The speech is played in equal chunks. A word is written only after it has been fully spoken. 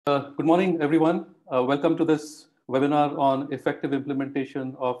Good morning, everyone. Welcome to this webinar on effective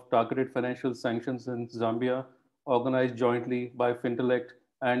implementation of targeted financial sanctions in Zambia, organized jointly by Fintelekt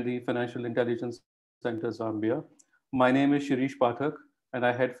and the Financial Intelligence Center Zambia. My name is Shirish Pathak, and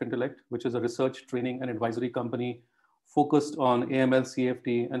I head Fintelekt, which is a research, training, and advisory company focused on AML,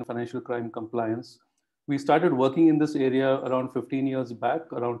 CFT, and financial crime compliance. We started working in this area around 15 years back,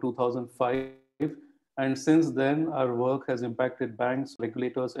 around 2005, and since then, our work has impacted banks,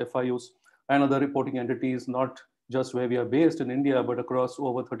 regulators, FIUs, and other reporting entities, not just where we are based in India, but across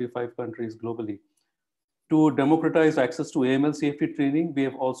over 35 countries globally. To democratize access to AML safety training, we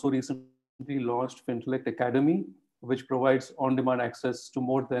have also recently launched Fintelekt Academy, which provides on-demand access to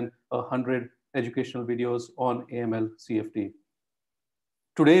more than 100 educational videos on AML CFT.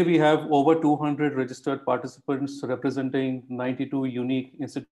 Today, we have over 200 registered participants representing 92 unique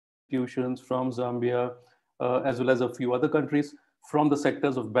institutions from Zambia, as well as a few other countries, from the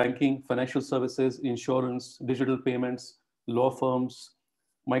sectors of banking, financial services, insurance, digital payments, law firms,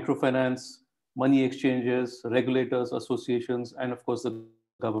 microfinance, money exchanges, regulators, associations, and of course, the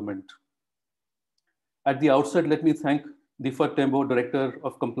government. At the outset, let me thank Diphat Tembo, Director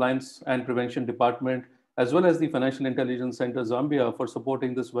of Compliance and Prevention Department, as well as the Financial Intelligence Center Zambia for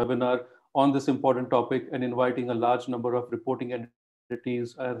supporting this webinar on this important topic and inviting a large number of reporting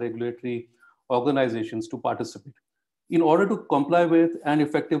entities and regulatory organizations to participate. In order to comply with and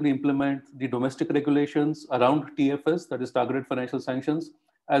effectively implement the domestic regulations around TFS, that is targeted financial sanctions,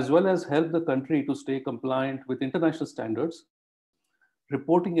 as well as help the country to stay compliant with international standards,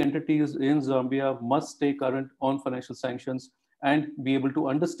 reporting entities in Zambia must stay current on financial sanctions and be able to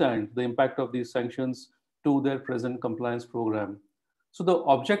understand the impact of these sanctions to their present compliance program. So the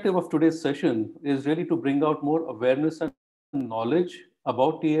objective of today's session is really to bring out more awareness and knowledge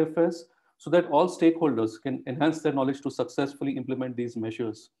about TFS so that all stakeholders can enhance their knowledge to successfully implement these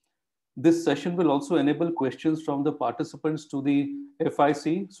measures. This session will also enable questions from the participants to the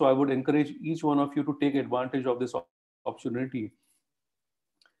FIC, so I would encourage each one of you to take advantage of this opportunity.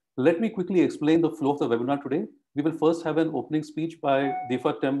 Let me quickly explain the flow of the webinar today. We will first have an opening speech by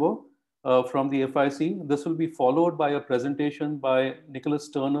Diphat Tembo from the FIC. This will be followed by a presentation by Nicholas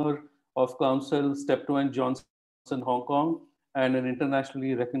Turner of Counsel, Steptoe and Johnson, Hong Kong, and an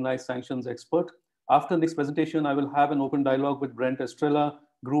internationally recognized sanctions expert. After Nick's presentation, I will have an open dialogue with Brent Estrella,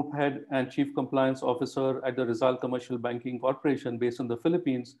 Group Head and Chief Compliance Officer at the Rizal Commercial Banking Corporation based in the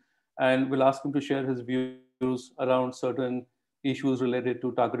Philippines, and we'll ask him to share his views around certain issues related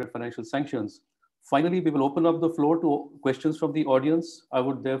to targeted financial sanctions. Finally, we will open up the floor to questions from the audience. I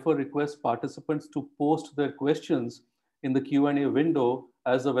would therefore request participants to post their questions in the Q&A window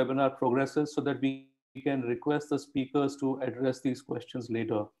as the webinar progresses so that we can request the speakers to address these questions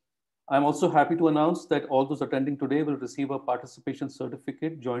later. I'm also happy to announce that all those attending today will receive a participation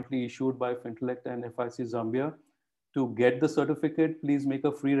certificate jointly issued by Fintelekt and FIC Zambia. To get the certificate, please make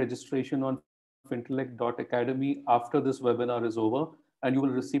a free registration on fintelekt.academy after this webinar is over, and you will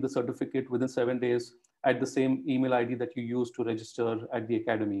receive the certificate within 7 days at the same email ID that you used to register at the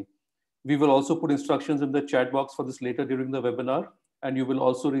Academy. We will also put instructions in the chat box for this later during the webinar, and you will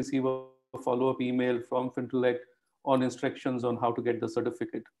also receive a follow-up email from Fintelekt on instructions on how to get the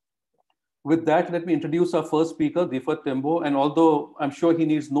certificate. With that, let me introduce our first speaker, Diphat Tembo. And although I'm sure he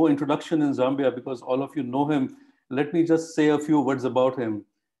needs no introduction in Zambia because all of you know him, let me just say a few words about him.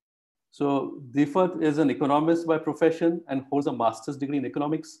 So Diphat is an economist by profession and holds a master's degree in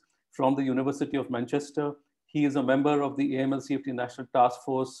economics from the University of Manchester. He is a member of the AML CFT National Task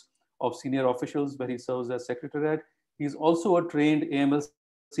Force of Senior Officials, where he serves as Secretariat. He's also a trained AML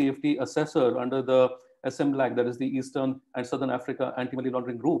CFT assessor under the SMLAC, that is the Eastern and Southern Africa Anti-Money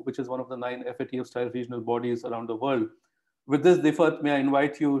Laundering Group, which is one of the 9 FATF-style regional bodies around the world. With this, Diphat, may I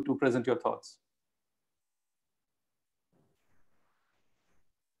invite you to present your thoughts?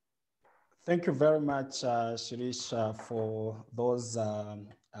 Thank you very much, Shirish, for those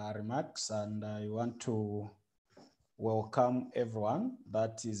remarks. And I want to welcome everyone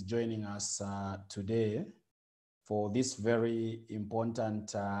that is joining us today for this very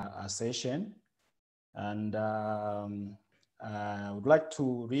important session. And I would like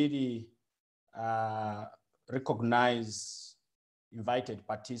to really recognize invited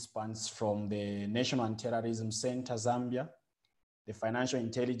participants from the National Anti-Terrorism Center, Zambia, the Financial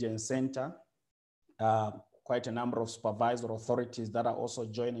Intelligence Center, quite a number of supervisory authorities that are also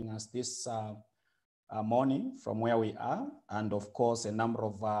joining us this morning from where we are, and of course, a number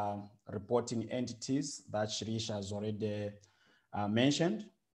of reporting entities that Shirish has already mentioned.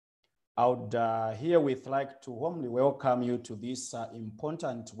 I would herewith like to warmly welcome you to this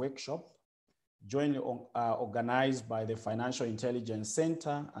important workshop jointly organized by the Financial Intelligence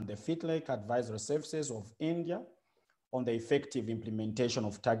Center and the Fintelekt Advisory Services of India on the effective implementation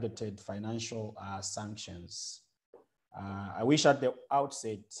of targeted financial sanctions. I wish at the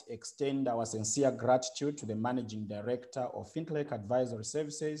outset extend our sincere gratitude to the Managing Director of Fintelekt Advisory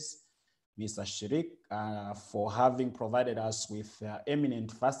Services, Mr. Shirish, for having provided us with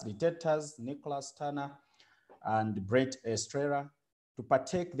eminent facilitators, Nicholas Turner and Brent Estrella, to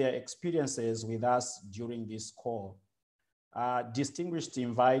partake their experiences with us during this call. Distinguished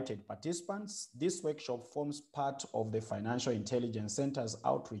invited participants, this workshop forms part of the Financial Intelligence Center's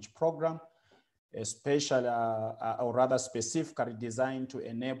outreach program, especially or rather specifically designed to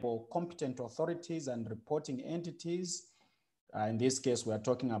enable competent authorities and reporting entities. In this case, we are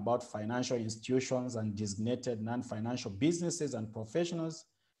talking about financial institutions and designated non-financial businesses and professionals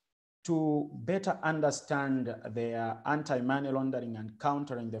to better understand their anti-money laundering and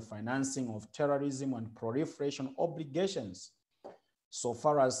countering the financing of terrorism and proliferation obligations so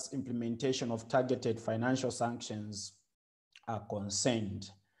far as implementation of targeted financial sanctions are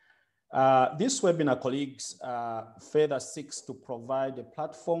concerned. This webinar, colleagues, further seeks to provide a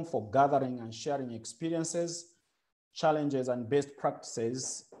platform for gathering and sharing experiences, challenges, and best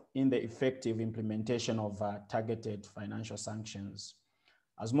practices in the effective implementation of targeted financial sanctions.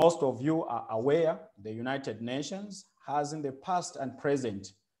 As most of you are aware, the United Nations has in the past and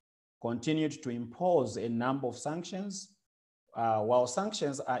present continued to impose a number of sanctions. While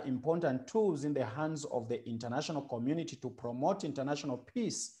sanctions are important tools in the hands of the international community to promote international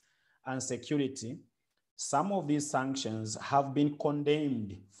peace and security, some of these sanctions have been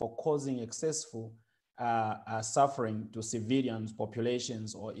condemned for causing excessive suffering to civilians,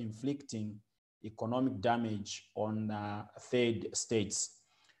 populations, or inflicting economic damage on third states.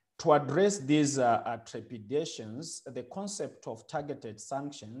 To address these trepidations, the concept of targeted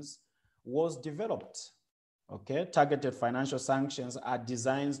sanctions was developed. Okay, targeted financial sanctions are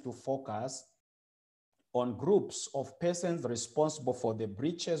designed to focus on groups of persons responsible for the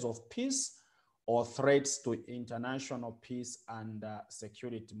breaches of peace or threats to international peace and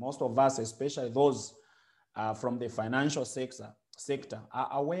security. Most of us, especially those from the financial sector, are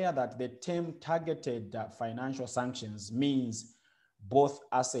aware that the term targeted financial sanctions means both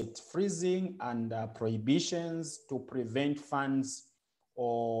asset freezing and prohibitions to prevent funds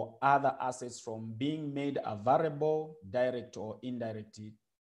or other assets from being made available, direct or indirectly,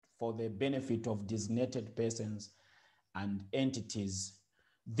 for the benefit of designated persons and entities.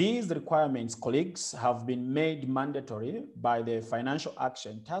 These requirements, colleagues, have been made mandatory by the Financial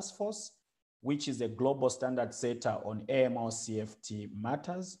Action Task Force, which is a global standard setter on AML-CFT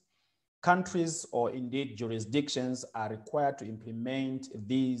matters. Countries or indeed jurisdictions are required to implement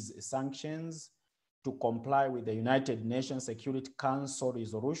these sanctions to comply with the United Nations Security Council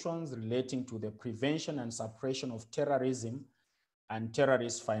resolutions relating to the prevention and suppression of terrorism and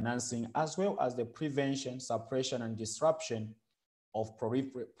terrorist financing, as well as the prevention, suppression, and disruption of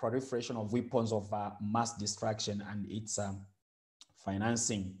proliferation of weapons of mass destruction and its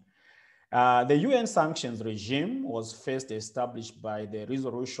financing. The UN sanctions regime was first established by the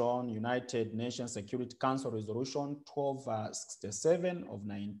resolution, United Nations Security Council Resolution 1267 of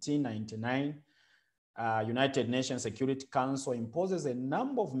 1999. United Nations Security Council imposes a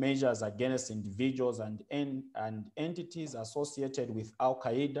number of measures against individuals and entities associated with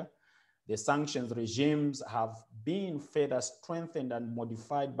Al-Qaeda. The sanctions regimes have been further strengthened and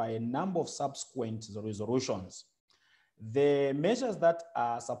modified by a number of subsequent resolutions. The measures that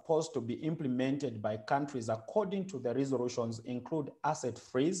are supposed to be implemented by countries according to the resolutions include asset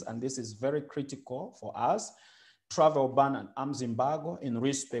freeze, and this is very critical for us, travel ban and arms embargo in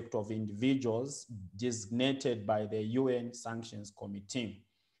respect of individuals designated by the UN Sanctions Committee.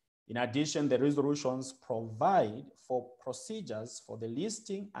 In addition, the resolutions provide for procedures for the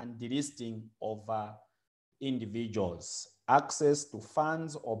listing and delisting of individuals, access to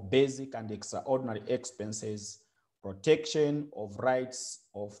funds or basic and extraordinary expenses, protection of rights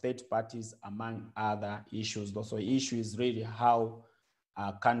of third parties, among other issues. Also, the issue is really how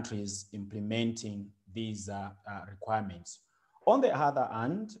countries implementing these requirements. On the other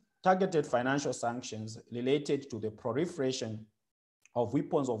hand, targeted financial sanctions related to the proliferation of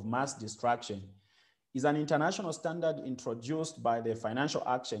weapons of mass destruction is an international standard introduced by the Financial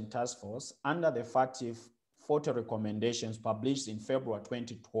Action Task Force under the FATF 40 recommendations published in February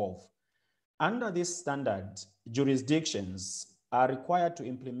 2012. Under this standard, jurisdictions are required to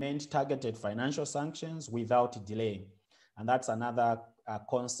implement targeted financial sanctions without delay. And that's another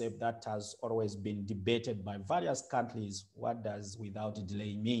concept that has always been debated by various countries. What does without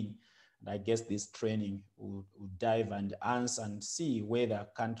delay mean? And I guess this training will dive and answer and see whether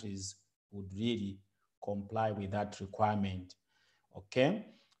countries would really comply with that requirement. Okay,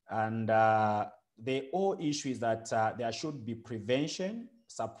 and the whole issue is that there should be prevention,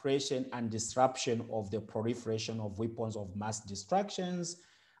 suppression, and disruption of the proliferation of weapons of mass destructions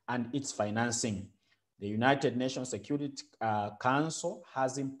and its financing. The United Nations Security Council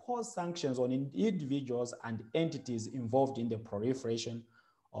has imposed sanctions on individuals and entities involved in the proliferation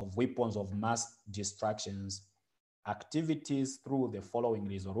of weapons of mass destructions activities through the following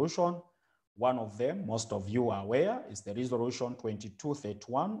resolution. One of them, most of you are aware, is the Resolution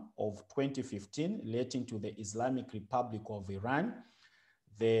 2231 of 2015 relating to the Islamic Republic of Iran.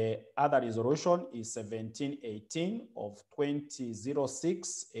 The other resolution is 1718 of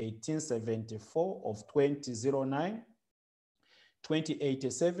 2006, 1874 of 2009,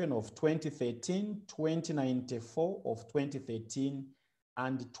 2087 of 2013, 2094 of 2013,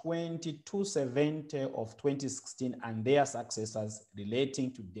 and 2270 of 2016 and their successors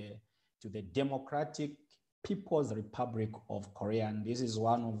relating to the Democratic People's Republic of Korea. And this is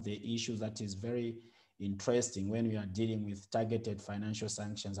one of the issues that is very interesting when we are dealing with targeted financial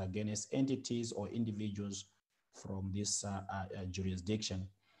sanctions against entities or individuals from this jurisdiction.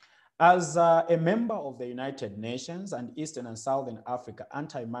 As a member of the United Nations and Eastern and Southern Africa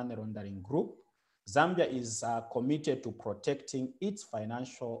Anti-Money Laundering Group, Zambia is committed to protecting its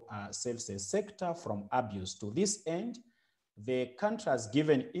financial services sector from abuse. To this end, the country has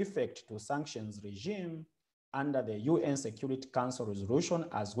given effect to sanctions regime under the UN Security Council resolution,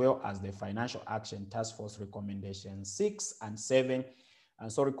 as well as the Financial Action Task Force Recommendations 6 and 7.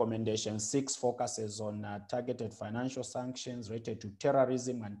 And so Recommendation 6 focuses on targeted financial sanctions related to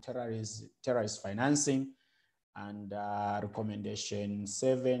terrorism and terrorist financing. And Recommendation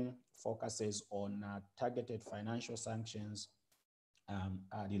 7 focuses on targeted financial sanctions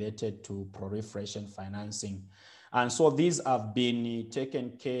related to proliferation financing. And so these have been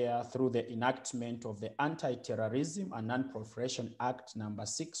taken care through the enactment of the Anti-Terrorism and Non-Proliferation Act number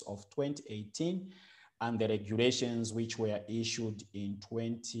 6 of 2018 and the regulations which were issued in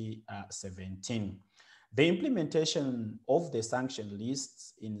 2017. The implementation of the sanction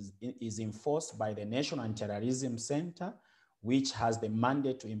lists is enforced by the National Anti-Terrorism Center, which has the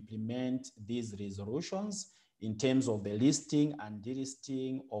mandate to implement these resolutions in terms of the listing and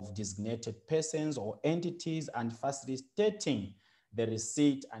delisting of designated persons or entities and facilitating the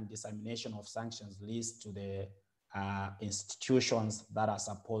receipt and dissemination of sanctions lists to the institutions that are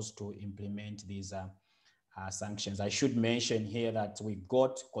supposed to implement these sanctions. I should mention here that we've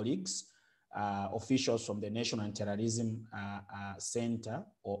got colleagues, officials from the National Anti-Terrorism Center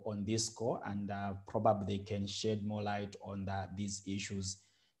on this score, and probably they can shed more light on these issues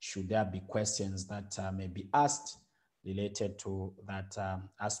should there be questions that may be asked related to that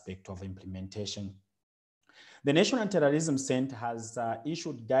aspect of implementation. The National Anti-Terrorism Center has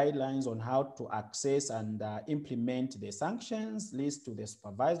issued guidelines on how to access and implement the sanctions list to the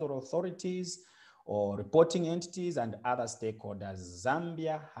supervisory authorities or reporting entities and other stakeholders.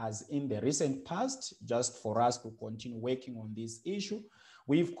 Zambia has in the recent past, just for us to continue working on this issue,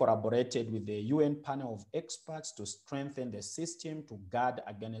 we've collaborated with the UN panel of experts to strengthen the system to guard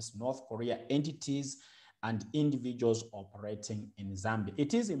against North Korea entities and individuals operating in Zambia.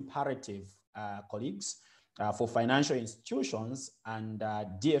 It is imperative, colleagues, for financial institutions and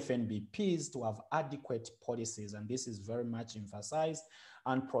DFNBPs to have adequate policies, and this is very much emphasized,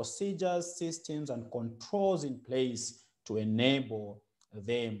 and procedures, systems, and controls in place to enable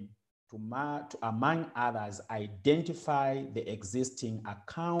them to, among others, identify the existing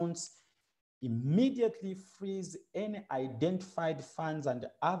accounts, immediately freeze any identified funds and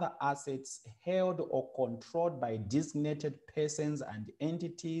other assets held or controlled by designated persons and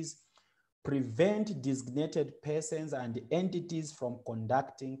entities, prevent designated persons and entities from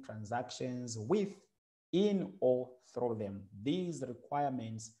conducting transactions with, in, or through them. These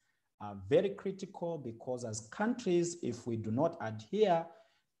requirements are very critical because as countries, if we do not adhere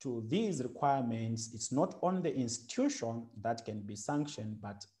to these requirements, it's not only the institution that can be sanctioned,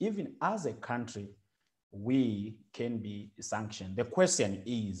 but even as a country, we can be sanctioned. The question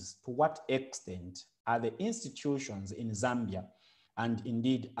is, to what extent are the institutions in Zambia and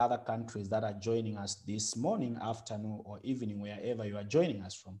indeed other countries that are joining us this morning, afternoon, or evening, wherever you are joining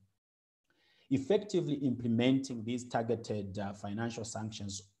us from, effectively implementing these targeted financial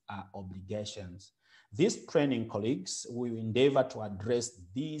sanctions obligations? This training, colleagues, will endeavor to address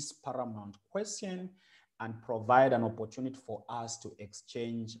these paramount questions and provide an opportunity for us to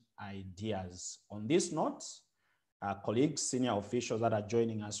exchange ideas. On this note, colleagues, senior officials that are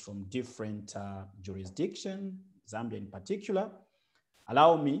joining us from different jurisdictions, Zambia in particular,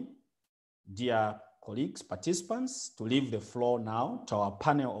 allow me, dear colleagues, participants, to leave the floor now to our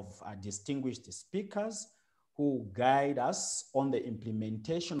panel of distinguished speakers who guide us on the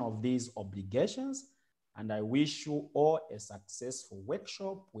implementation of these obligations. And I wish you all a successful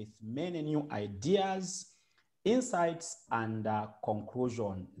workshop with many new ideas, insights, and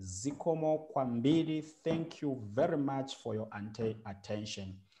conclusion. Zikomo Kwambiri, thank you very much for your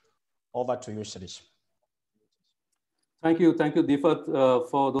attention. Over to you, Shirish. Thank you, Diphat,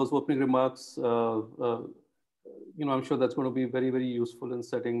 for those opening remarks. I'm sure that's going to be very, very useful in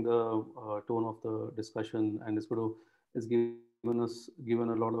setting the tone of the discussion, and it's given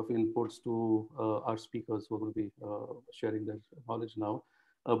a lot of inputs to our speakers who are going to be sharing their knowledge now.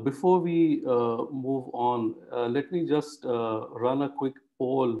 Before we move on, let me just run a quick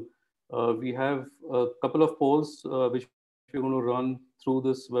poll. We have a couple of polls which we're going to run through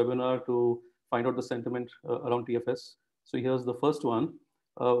this webinar to find out the sentiment around TFS. So here's the first one,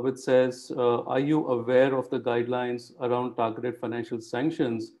 which says, are you aware of the guidelines around targeted financial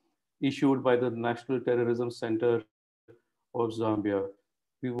sanctions issued by the National Terrorism Center of Zambia?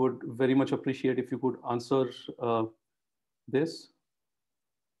 We would very much appreciate if you could answer this.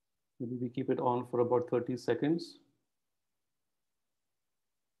 Maybe we keep it on for about 30 seconds.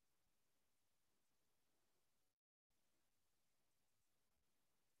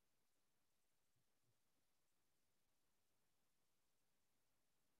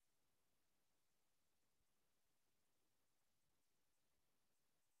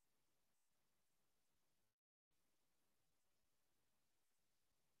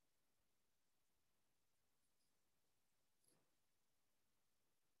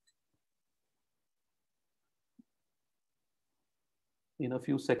 In a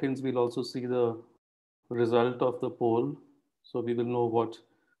few seconds, we'll also see the result of the poll. So we will know what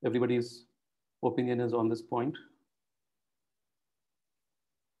everybody's opinion is on this point.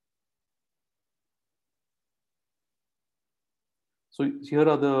 So here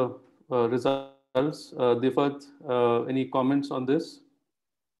are the results. Diphat, any comments on this?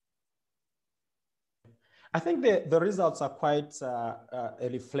 I think the results are quite a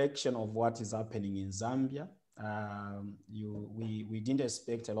reflection of what is happening in Zambia. We didn't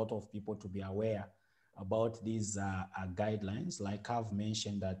expect a lot of people to be aware about these guidelines. Like I've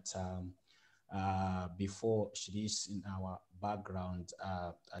mentioned that before, Shirish, in our background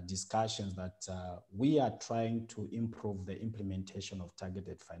discussions, that we are trying to improve the implementation of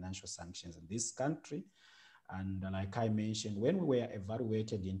targeted financial sanctions in this country. And like I mentioned, when we were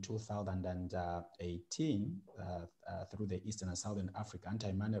evaluated in 2018 through the Eastern and Southern Africa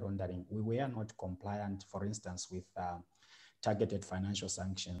anti-money laundering, we were not compliant, for instance, with targeted financial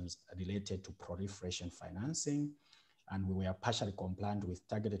sanctions related to proliferation financing. And we were partially compliant with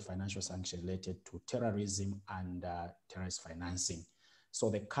targeted financial sanctions related to terrorism and terrorist financing. So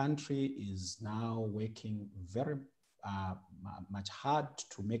the country is now working very much hard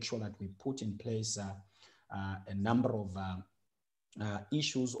to make sure that we put in place a number of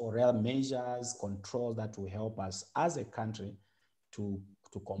issues or real measures, controls that will help us as a country to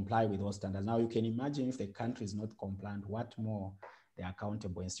comply with those standards. Now, you can imagine if the country is not compliant, what more the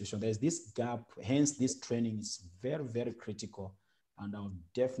accountable institution. There's this gap, hence this training is very, very critical. And I would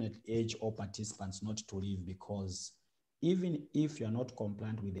definitely urge all participants not to leave, because even if you're not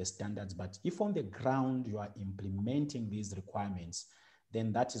compliant with the standards, but if on the ground you are implementing these requirements,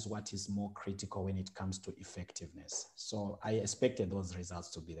 then that is what is more critical when it comes to effectiveness. So I expected those results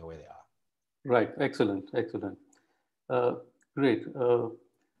to be the way they are. Right, excellent. Great.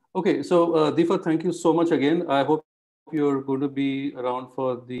 Okay, so Diphat, thank you so much again. I hope you're going to be around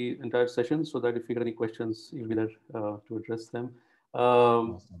for the entire session, so that if you get any questions, you'll be there to address them.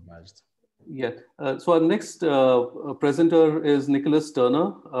 Yeah. So our next presenter is Nicholas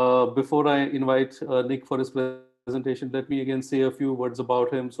Turner. Before I invite Nick for his presentation, let me again say a few words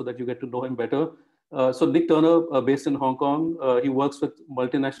about him so that you get to know him better. So Nick Turner, based in Hong Kong, he works with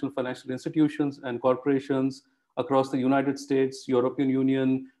multinational financial institutions and corporations across the United States, European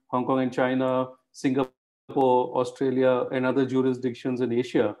Union, Hong Kong and China, Singapore, Australia, and other jurisdictions in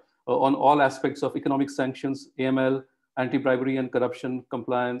Asia on all aspects of economic sanctions, AML, anti-bribery and corruption,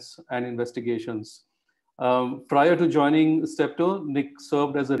 compliance, and investigations. Prior to joining Steptoe, Nick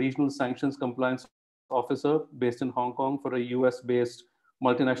served as a regional sanctions compliance officer based in Hong Kong for a US-based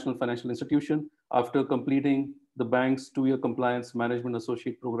multinational financial institution after completing the bank's 2-year compliance management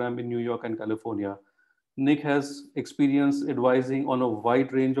associate program in New York and California. Nick has experience advising on a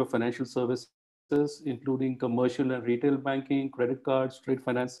wide range of financial services, including commercial and retail banking, credit cards, trade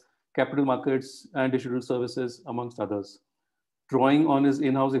finance, capital markets, and digital services, amongst others. Drawing on his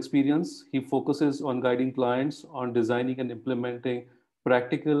in-house experience, he focuses on guiding clients on designing and implementing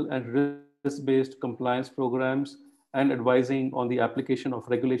practical and risk-based compliance programs, and advising on the application of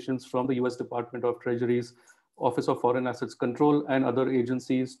regulations from the US Department of Treasury's Office of Foreign Assets Control and other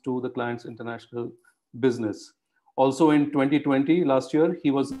agencies to the client's international business. Also in 2020, last year,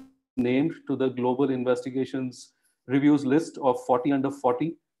 he was named to the Global Investigations Reviews list of 40 under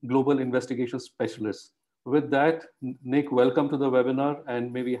 40 global investigation specialists. With that, Nick, welcome to the webinar,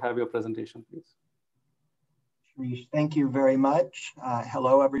 and may we have your presentation, please. Shirish, thank you very much.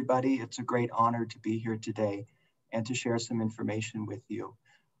 Hello, everybody. It's a great honor to be here today and to share some information with you.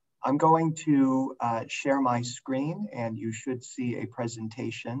 I'm going to share my screen, and you should see a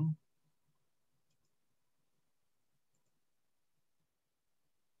presentation.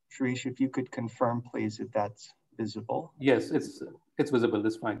 Shirish, if you could confirm, please, if that's visible. Yes, it's visible.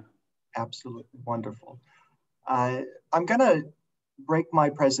 It's fine. Absolutely wonderful. I'm going to break my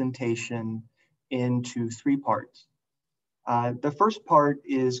presentation into three parts. The first part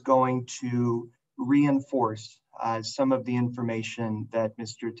is going to reinforce some of the information that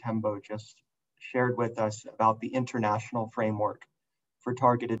Mr. Tembo just shared with us about the international framework for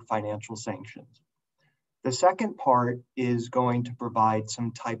targeted financial sanctions. The second part is going to provide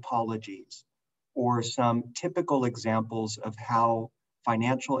some typologies or some typical examples of how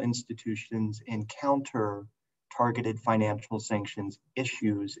financial institutions encounter targeted financial sanctions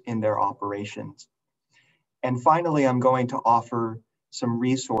issues in their operations. And finally, I'm going to offer some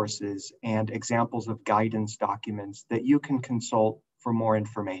resources and examples of guidance documents that you can consult for more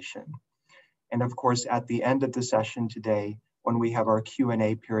information. And of course, at the end of the session today, when we have our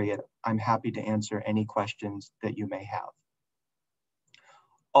Q&A period, I'm happy to answer any questions that you may have.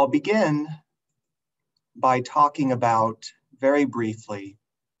 I'll begin by talking about, very briefly,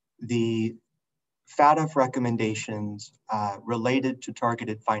 the FATF recommendations related to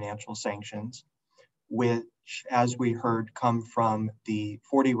targeted financial sanctions, which, as we heard, come from the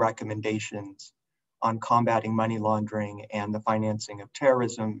 40 recommendations on combating money laundering and the financing of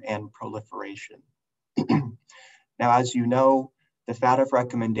terrorism and proliferation. Now, as you know, the FATF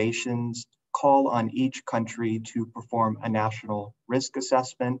recommendations call on each country to perform a national risk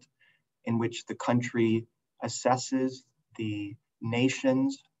assessment in which the country assesses the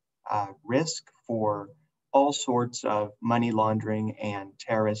nation's risk for all sorts of money laundering and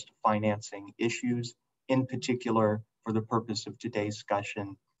terrorist financing issues, in particular, for the purpose of today's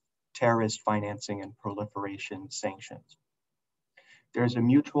discussion, terrorist financing and proliferation sanctions. There's a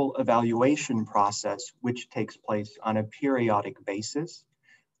mutual evaluation process which takes place on a periodic basis,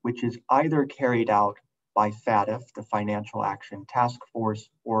 which is either carried out by FATF, the Financial Action Task Force,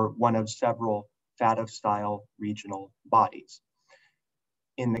 or one of several FATF-style regional bodies.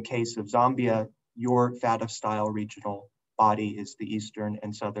 In the case of Zambia, your FATF-style regional body is the Eastern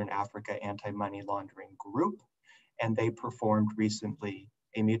and Southern Africa Anti-Money Laundering Group, and they performed recently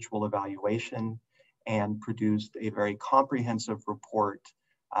a mutual evaluation and produced a very comprehensive report,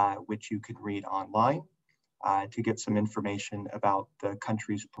 which you can read online to get some information about the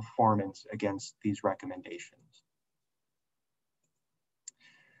country's performance against these recommendations.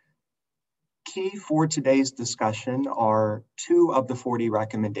 Key for today's discussion are two of the 40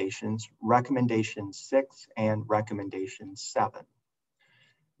 recommendations, Recommendation 6 and Recommendation 7.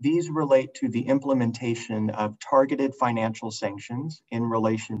 These relate to the implementation of targeted financial sanctions in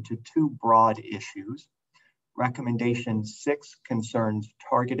relation to two broad issues. Recommendation 6 concerns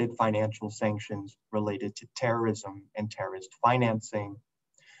targeted financial sanctions related to terrorism and terrorist financing.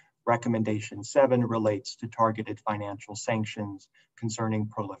 Recommendation 7 relates to targeted financial sanctions concerning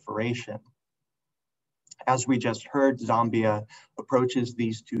proliferation. As we just heard, Zambia approaches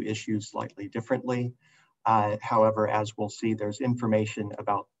these two issues slightly differently. However, as we'll see, there's information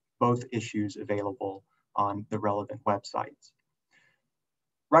about both issues available on the relevant websites.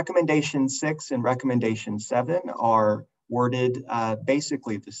 Recommendation 6 and Recommendation 7 are worded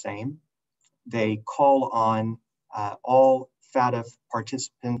basically the same. They call on all FATF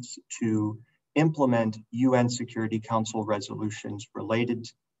participants to implement UN Security Council resolutions related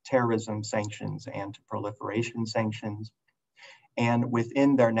to terrorism sanctions and to proliferation sanctions, and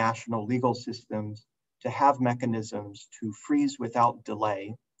within their national legal systems to have mechanisms to freeze without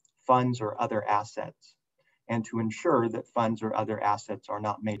delay funds or other assets, and to ensure that funds or other assets are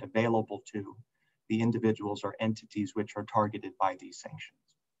not made available to the individuals or entities which are targeted by these sanctions.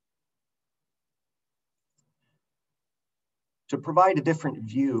 To provide a different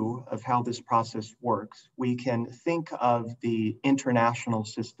view of how this process works, we can think of the international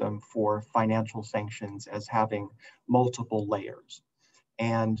system for financial sanctions as having multiple layers.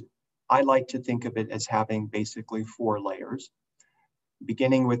 And I like to think of it as having basically 4 layers,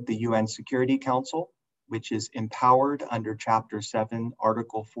 beginning with the UN Security Council. which is empowered under Chapter 7,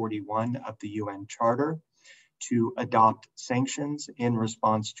 Article 41 of the UN Charter to adopt sanctions in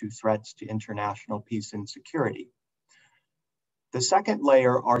response to threats to international peace and security. The second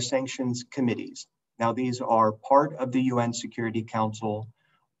layer are sanctions committees. Now, these are part of the UN Security Council,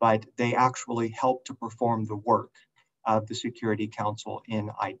 but they actually help to perform the work of the Security Council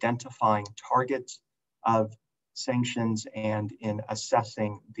in identifying targets of sanctions and in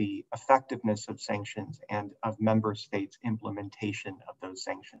assessing the effectiveness of sanctions and of member states' implementation of those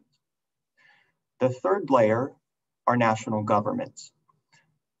sanctions. The third layer are national governments.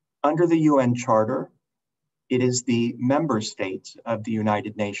 Under the UN Charter, it is the member states of the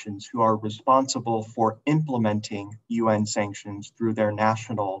United Nations who are responsible for implementing UN sanctions through their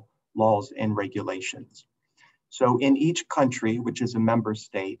national laws and regulations. So in each country, which is a member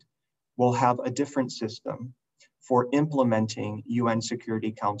state, will have a different system for implementing UN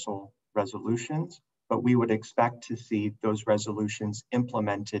Security Council resolutions, but we would expect to see those resolutions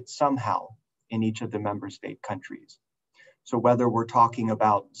implemented somehow in each of the member state countries. So whether we're talking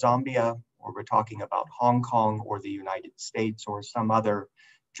about Zambia, or we're talking about Hong Kong, or the United States, or some other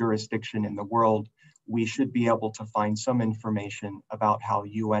jurisdiction in the world, we should be able to find some information about how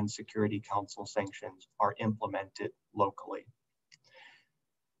UN Security Council sanctions are implemented locally.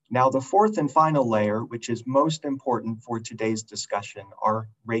 Now, the fourth and final layer, which is most important for today's discussion, are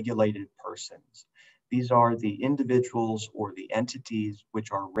regulated persons. These are the individuals or the entities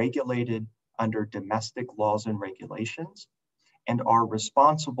which are regulated under domestic laws and regulations and are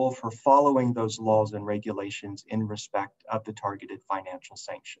responsible for following those laws and regulations in respect of the targeted financial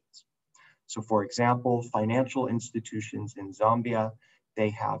sanctions. So for example, financial institutions in Zambia,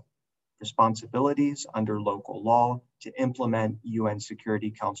 they have responsibilities under local law to implement UN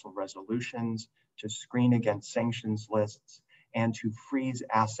Security Council resolutions, to screen against sanctions lists, and to freeze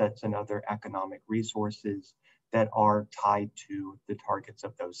assets and other economic resources that are tied to the targets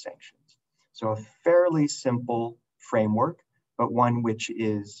of those sanctions. So a fairly simple framework, but one which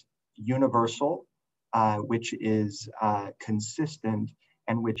is universal, which is consistent,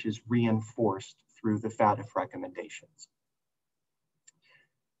 and which is reinforced through the FATF recommendations.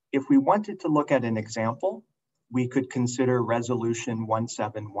 If we wanted to look at an example, we could consider Resolution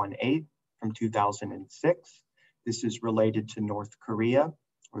 1718 from 2006. This is related to North Korea,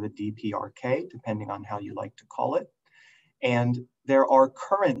 or the DPRK, depending on how you like to call it. And there are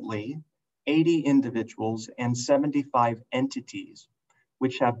currently 80 individuals and 75 entities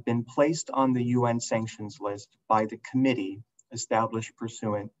which have been placed on the UN sanctions list by the committee established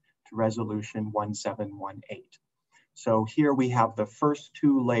pursuant to Resolution 1718. So here we have the first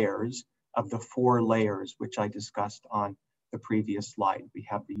two layers of the four layers which I discussed on the previous slide. We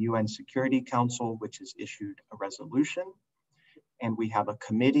have the UN Security Council, which has issued a resolution, and we have a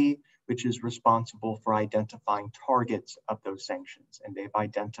committee which is responsible for identifying targets of those sanctions, and they've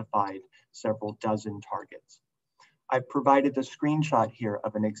identified several dozen targets. I've provided a screenshot here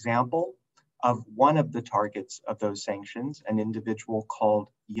of an example of one of the targets of those sanctions, an individual called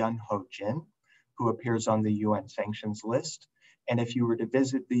Yun Ho Jin, who appears on the UN sanctions list. And if you were to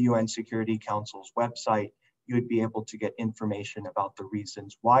visit the UN Security Council's website, you would be able to get information about the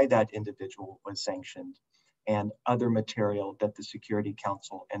reasons why that individual was sanctioned and other material that the Security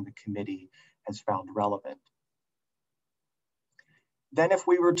Council and the committee has found relevant. Then if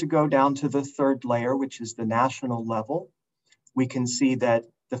we were to go down to the third layer, which is the national level, we can see that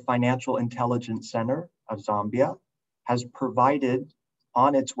the Financial Intelligence Center of Zambia has provided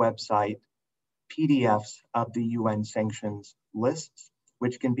on its website PDFs of the UN sanctions lists,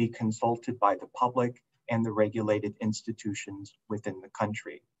 which can be consulted by the public and the regulated institutions within the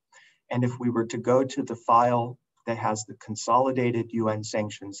country. And if we were to go to the file that has the consolidated UN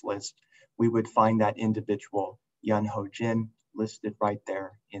sanctions list, we would find that individual, Yun Ho Jin, listed right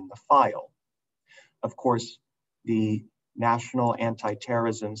there in the file. Of course, the National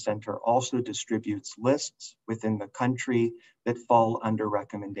Anti-Terrorism Center also distributes lists within the country that fall under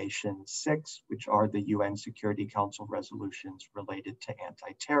Recommendation 6, which are the UN Security Council resolutions related to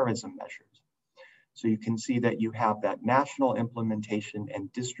anti-terrorism measures. So you can see that you have that national implementation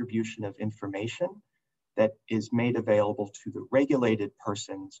and distribution of information that is made available to the regulated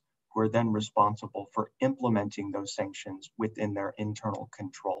persons who are then responsible for implementing those sanctions within their internal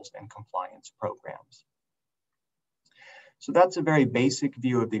controls and compliance programs. So that's a very basic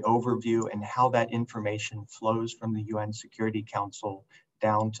view of the overview and how that information flows from the UN Security Council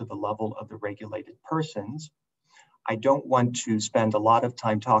down to the level of the regulated persons. I don't want to spend a lot of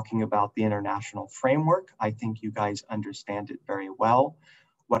time talking about the international framework. I think you guys understand it very well.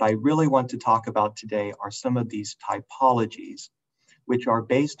 What I really want to talk about today are some of these typologies, which are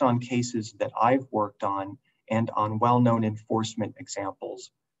based on cases that I've worked on and on well-known enforcement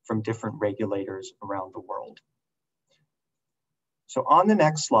examples from different regulators around the world. So on the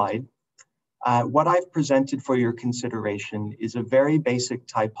next slide, what I've presented for your consideration is a very basic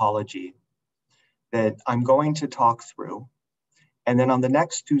typology that I'm going to talk through. And then on the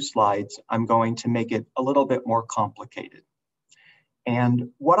next two slides, I'm going to make it a little bit more complicated.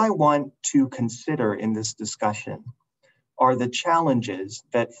 And what I want to consider in this discussion are the challenges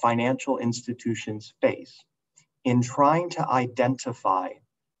that financial institutions face in trying to identify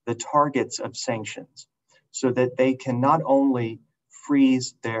the targets of sanctions so that they can not only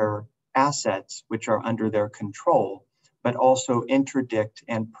freeze their assets, which are under their control, but also interdict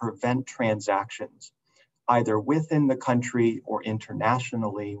and prevent transactions, either within the country or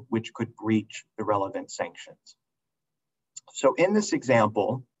internationally, which could breach the relevant sanctions. So in this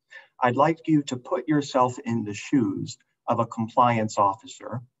example, I'd like you to put yourself in the shoes of a compliance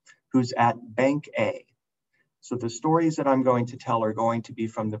officer who's at Bank A. So the stories that I'm going to tell are going to be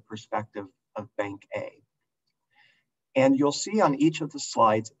from the perspective of Bank A. And you'll see on each of the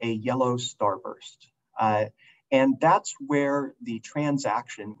slides a yellow starburst. And that's where the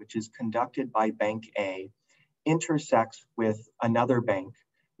transaction, which is conducted by Bank A, intersects with another bank,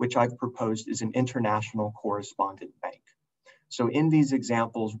 which I've proposed is an international correspondent bank. So in these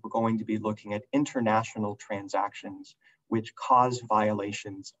examples, we're going to be looking at international transactions which cause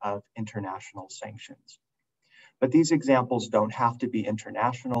violations of international sanctions. But these examples don't have to be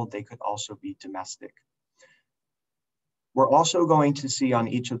international, they could also be domestic. We're also going to see on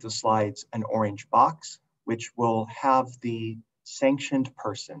each of the slides an orange box, which will have the sanctioned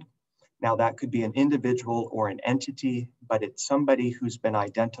person. Now that could be an individual or an entity, but it's somebody who's been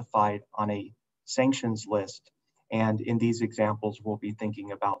identified on a sanctions list. And in these examples, we'll be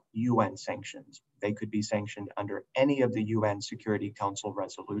thinking about UN sanctions. They could be sanctioned under any of the UN Security Council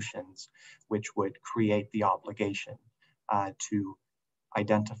resolutions, which would create the obligation to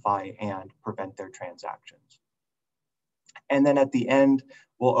identify and prevent their transactions. And then at the end,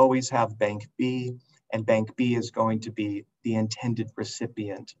 we'll always have Bank B, and Bank B is going to be the intended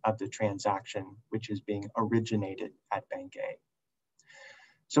recipient of the transaction, which is being originated at Bank A.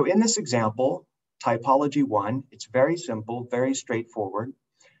 So in this example, typology 1, it's very simple, very straightforward.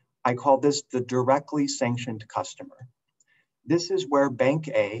 I call this the directly sanctioned customer. This is where Bank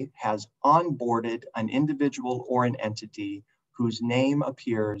A has onboarded an individual or an entity whose name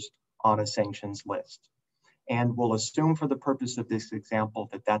appears on a sanctions list. And we'll assume for the purpose of this example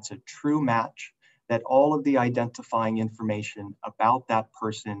that that's a true match, that all of the identifying information about that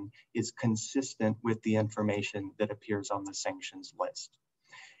person is consistent with the information that appears on the sanctions list.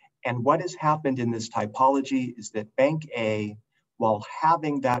 And what has happened in this typology is that Bank A, while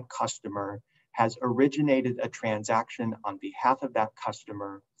having that customer, has originated a transaction on behalf of that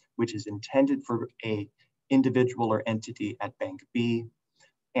customer, which is intended for an individual or entity at Bank B,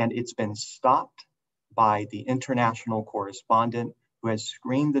 and it's been stopped by the international correspondent who has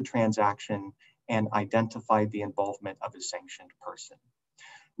screened the transaction and identified the involvement of a sanctioned person.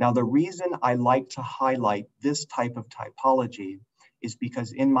 Now, the reason I like to highlight this type of typology is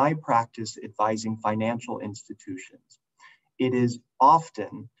because in my practice advising financial institutions, it is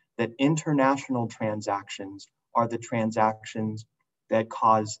often that international transactions are the transactions that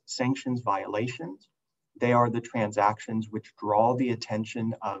cause sanctions violations. They are the transactions which draw the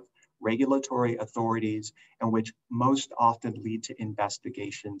attention of regulatory authorities and which most often lead to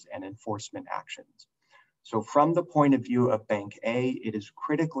investigations and enforcement actions. So from the point of view of Bank A, it is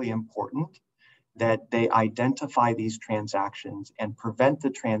critically important that they identify these transactions and prevent the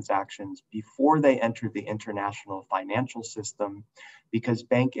transactions before they enter the international financial system, because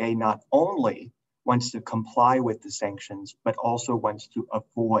Bank A not only wants to comply with the sanctions, but also wants to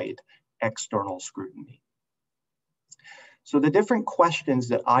avoid external scrutiny. So the different questions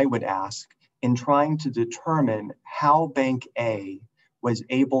that I would ask in trying to determine how Bank A was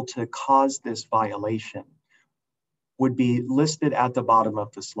able to cause this violation would be listed at the bottom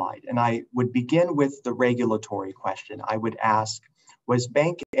of the slide. And I would begin with the regulatory question. I would ask, was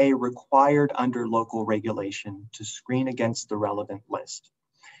Bank A required under local regulation to screen against the relevant list?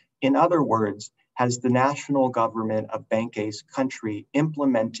 In other words, has the national government of Bank A's country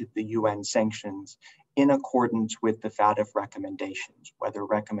implemented the UN sanctions in accordance with the FATF recommendations, whether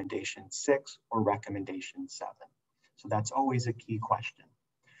recommendation 6 or recommendation 7? So that's always a key question.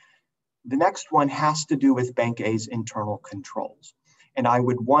 The next one has to do with Bank A's internal controls. And I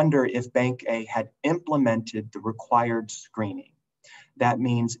would wonder if Bank A had implemented the required screening. That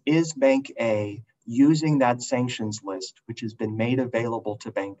means, is Bank A using that sanctions list, which has been made available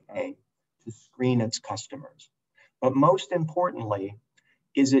to Bank A, to screen its customers? But most importantly,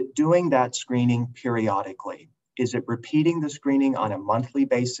 is it doing that screening periodically? Is it repeating the screening on a monthly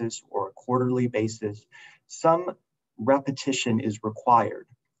basis or a quarterly basis? Some repetition is required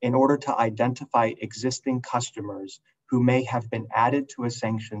in order to identify existing customers who may have been added to a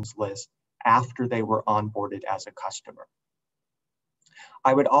sanctions list after they were onboarded as a customer.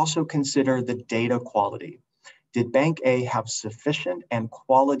 I would also consider the data quality. Did Bank A have sufficient and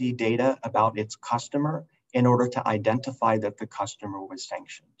quality data about its customer in order to identify that the customer was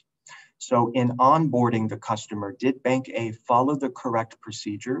sanctioned? So in onboarding the customer, did Bank A follow the correct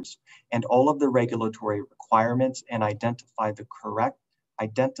procedures and all of the regulatory requirements and identify the correct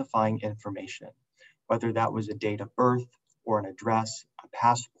identifying information, whether that was a date of birth or an address, a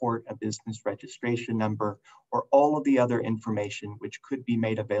passport, a business registration number, or all of the other information which could be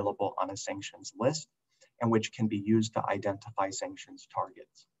made available on a sanctions list and which can be used to identify sanctions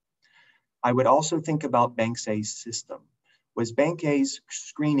targets. I would also think about Bank A's system. Was Bank A's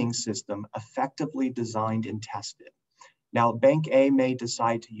screening system effectively designed and tested? Now, Bank A may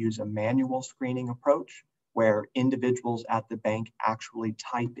decide to use a manual screening approach where individuals at the bank actually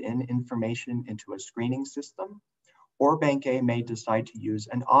type in information into a screening system, or Bank A may decide to use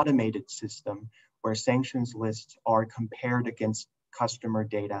an automated system where sanctions lists are compared against customer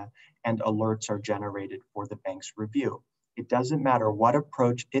data and alerts are generated for the bank's review. It doesn't matter what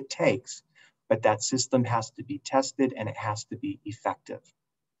approach it takes, but that system has to be tested and it has to be effective.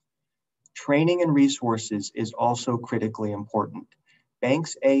 Training and resources is also critically important. Bank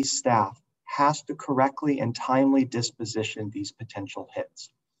A's staff has to correctly and timely disposition these potential hits.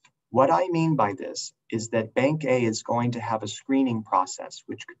 What I mean by this is that Bank A is going to have a screening process,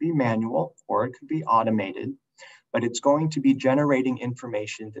 which could be manual or it could be automated, but it's going to be generating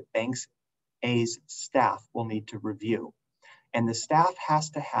information that Bank A's staff will need to review. And the staff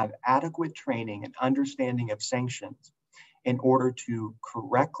has to have adequate training and understanding of sanctions in order to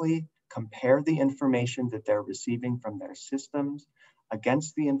correctly compare the information that they're receiving from their systems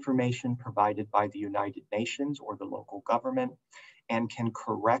against the information provided by the United Nations or the local government, and can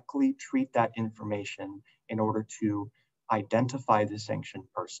correctly treat that information in order to identify the sanctioned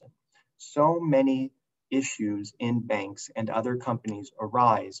person. So many issues in banks and other companies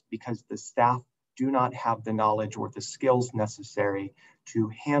arise because the staff do not have the knowledge or the skills necessary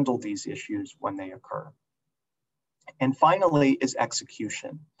to handle these issues when they occur. And finally is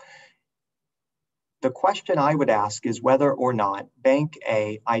execution. The question I would ask is whether or not Bank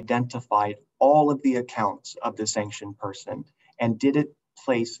A identified all of the accounts of the sanctioned person, and did it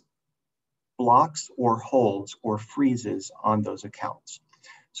place blocks or holds or freezes on those accounts.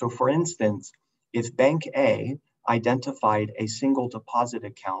 So for instance, if Bank A identified a single deposit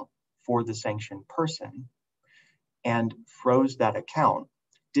account for the sanctioned person and froze that account,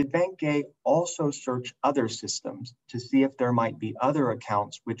 did Bank A also search other systems to see if there might be other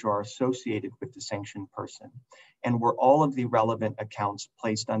accounts which are associated with the sanctioned person? And were all of the relevant accounts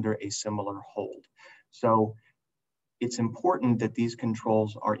placed under a similar hold? So it's important that these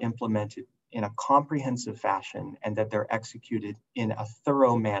controls are implemented in a comprehensive fashion and that they're executed in a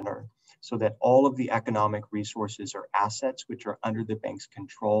thorough manner so that all of the economic resources or assets which are under the bank's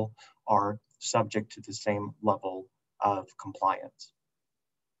control are subject to the same level of compliance.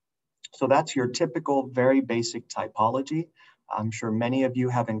 So that's your typical, very basic typology. I'm sure many of you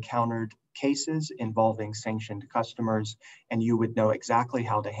have encountered cases involving sanctioned customers, and you would know exactly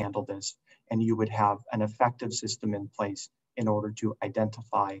how to handle this, and you would have an effective system in place in order to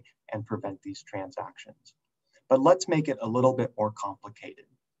identify and prevent these transactions. But let's make it a little bit more complicated.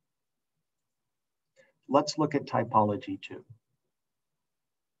 Let's look at typology 2.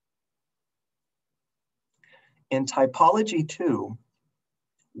 In typology 2,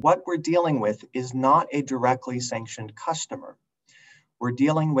 what we're dealing with is not a directly sanctioned customer. We're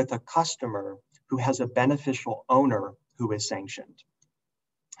dealing with a customer who has a beneficial owner who is sanctioned.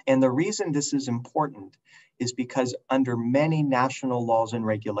 And the reason this is important is because under many national laws and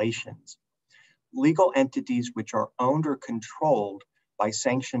regulations, legal entities which are owned or controlled by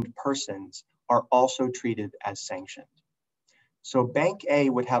sanctioned persons are also treated as sanctioned. So Bank A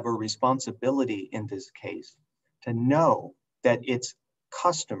would have a responsibility in this case to know that its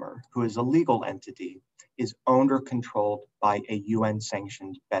customer, who is a legal entity, is owned or controlled by a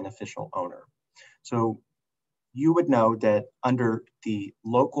UN-sanctioned beneficial owner. So you would know that under the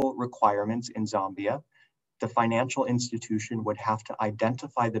local requirements in Zambia, the financial institution would have to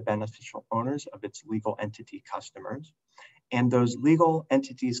identify the beneficial owners of its legal entity customers. And those legal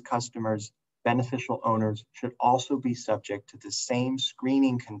entities customers, beneficial owners, should also be subject to the same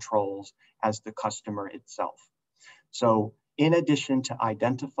screening controls as the customer itself. So In addition to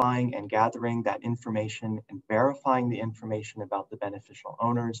identifying and gathering that information and verifying the information about the beneficial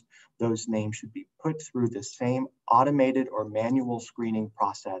owners, those names should be put through the same automated or manual screening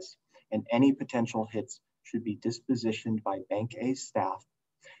process, and any potential hits should be dispositioned by Bank A's staff,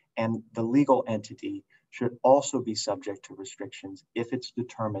 and the legal entity should also be subject to restrictions if it's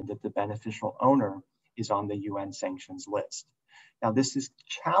determined that the beneficial owner is on the UN sanctions list. Now, this is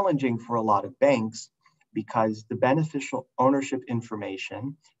challenging for a lot of banks because the beneficial ownership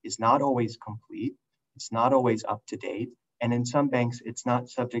information is not always complete, it's not always up to date, and in some banks, it's not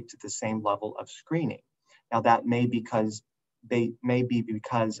subject to the same level of screening. Now, that may be because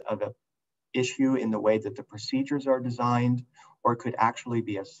of an issue in the way that the procedures are designed, or it could actually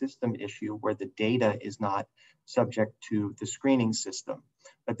be a system issue where the data is not subject to the screening system.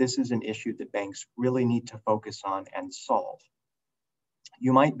 But this is an issue that banks really need to focus on and solve.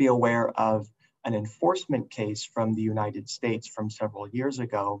 You might be aware of an enforcement case from the United States from several years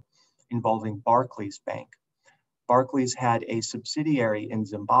ago involving Barclays Bank. Barclays had a subsidiary in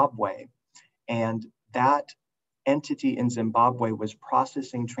Zimbabwe, and that entity in Zimbabwe was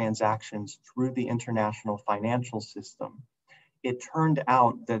processing transactions through the international financial system. It turned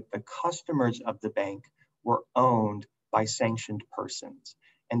out that the customers of the bank were owned by sanctioned persons.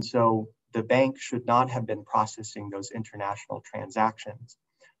 And so the bank should not have been processing those international transactions.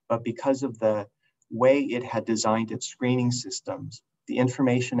 But because of the way it had designed its screening systems, the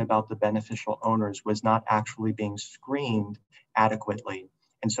information about the beneficial owners was not actually being screened adequately.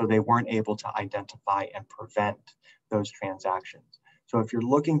 And so they weren't able to identify and prevent those transactions. So if you're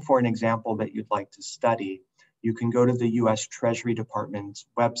looking for an example that you'd like to study, you can go to the US Treasury Department's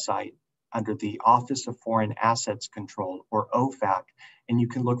website under the Office of Foreign Assets Control, or OFAC, and you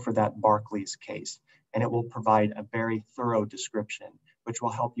can look for that Barclays case, and it will provide a very thorough description, which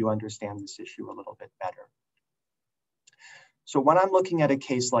will help you understand this issue a little bit better. So when I'm looking at a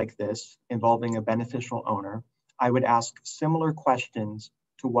case like this involving a beneficial owner, I would ask similar questions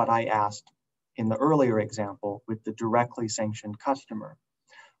to what I asked in the earlier example with the directly sanctioned customer.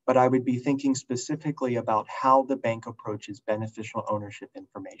 But I would be thinking specifically about how the bank approaches beneficial ownership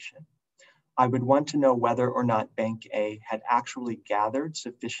information. I would want to know whether or not Bank A had actually gathered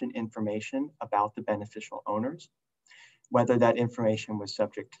sufficient information about the beneficial owners, whether that information was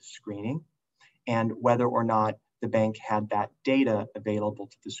subject to screening, and whether or not the bank had that data available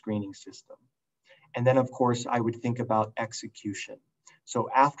to the screening system. And then, of course, I would think about execution. So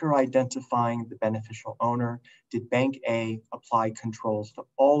after identifying the beneficial owner, did Bank A apply controls to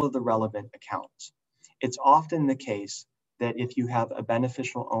all of the relevant accounts? It's often the case that if you have a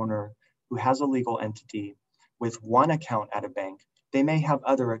beneficial owner who has a legal entity with one account at a bank, they may have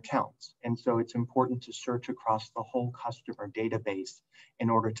other accounts. And so it's important to search across the whole customer database in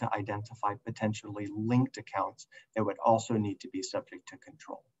order to identify potentially linked accounts that would also need to be subject to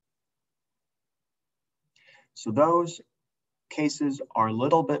control. So those cases are a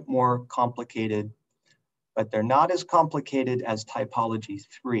little bit more complicated, but they're not as complicated as typology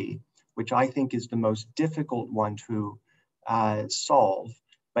 3, which I think is the most difficult one to solve,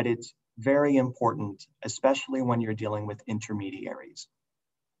 but it's very important, especially when you're dealing with intermediaries.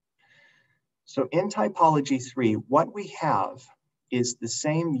 So in typology 3, what we have is the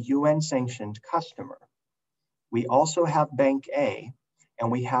same UN sanctioned customer. We also have Bank A,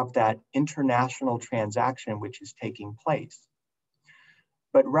 and we have that international transaction which is taking place.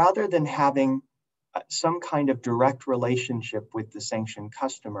 But rather than having some kind of direct relationship with the sanctioned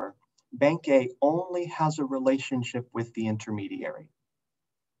customer, Bank A only has a relationship with the intermediary.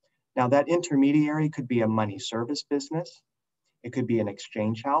 Now that intermediary could be a money service business, it could be an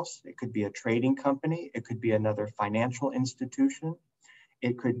exchange house, it could be a trading company, it could be another financial institution,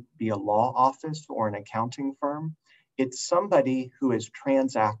 it could be a law office or an accounting firm. It's somebody who is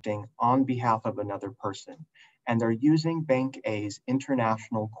transacting on behalf of another person, and they're using Bank A's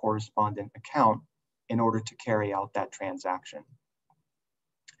international correspondent account in order to carry out that transaction.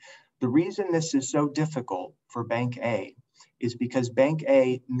 The reason this is so difficult for Bank A is because Bank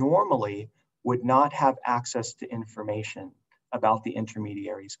A normally would not have access to information about the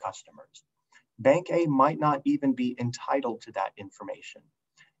intermediary's customers. Bank A might not even be entitled to that information.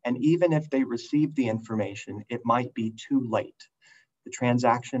 And even if they receive the information, it might be too late. The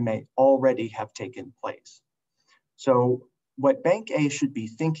transaction may already have taken place. So what Bank A should be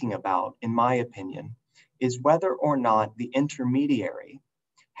thinking about, in my opinion, is whether or not the intermediary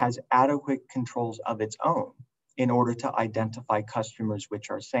has adequate controls of its own in order to identify customers which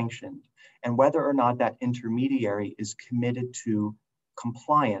are sanctioned, and whether or not that intermediary is committed to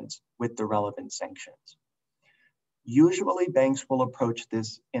compliance with the relevant sanctions. Usually banks will approach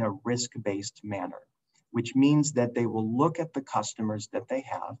this in a risk-based manner. which means that they will look at the customers that they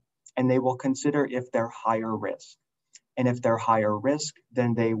have and they will consider if they're higher risk. And if they're higher risk,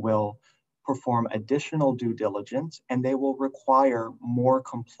 then they will perform additional due diligence and they will require more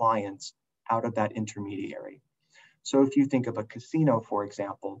compliance out of that intermediary. So if you think of a casino, for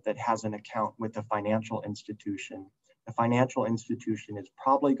example, that has an account with a financial institution, the financial institution is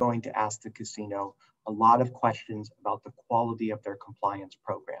probably going to ask the casino a lot of questions about the quality of their compliance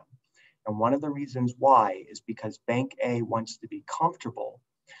program. And one of the reasons why is because Bank A wants to be comfortable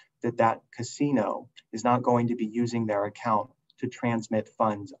that that casino is not going to be using their account to transmit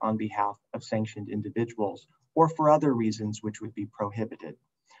funds on behalf of sanctioned individuals or for other reasons which would be prohibited.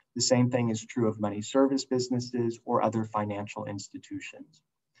 The same thing is true of money service businesses or other financial institutions.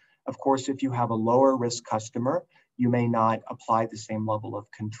 Of course, if you have a lower risk customer, you may not apply the same level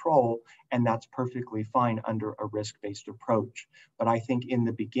of control, and that's perfectly fine under a risk-based approach. But I think in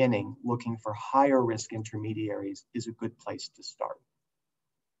the beginning, looking for higher risk intermediaries is a good place to start.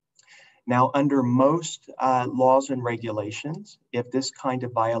 Now, under most laws and regulations, if this kind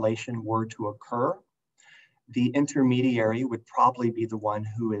of violation were to occur, the intermediary would probably be the one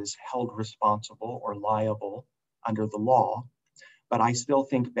who is held responsible or liable under the law. But I still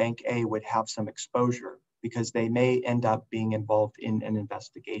think Bank A would have some exposure because they may end up being involved in an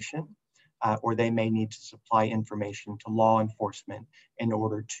investigation or they may need to supply information to law enforcement in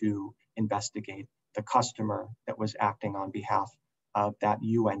order to investigate the customer that was acting on behalf of that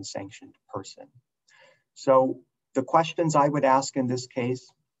UN sanctioned person. So the questions I would ask in this case,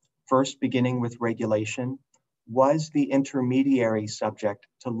 first beginning with regulation, was the intermediary subject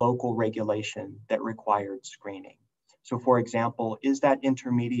to local regulation that required screening? So for example, is that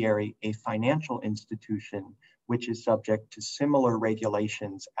intermediary a financial institution which is subject to similar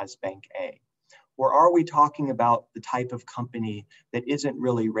regulations as Bank A? Or are we talking about the type of company that isn't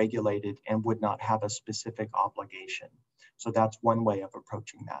really regulated and would not have a specific obligation? So that's one way of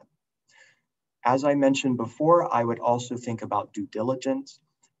approaching that. As I mentioned before, I would also think about due diligence.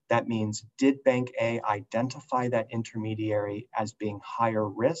 That means, did Bank A identify that intermediary as being higher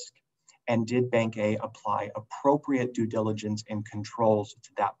risk? And did Bank A apply appropriate due diligence and controls to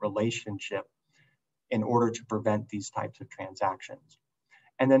that relationship in order to prevent these types of transactions?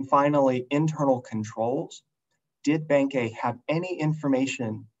 And then finally, internal controls. Did Bank A have any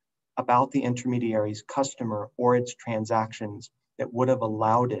information about the intermediary's customer or its transactions that would have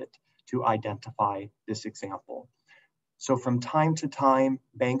allowed it to identify this example? So from time to time,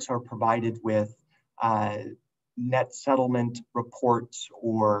 banks are provided with net settlement reports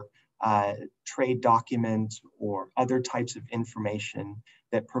or trade documents or other types of information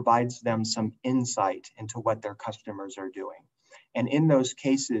that provides them some insight into what their customers are doing. And in those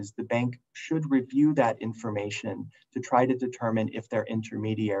cases, the bank should review that information to try to determine if their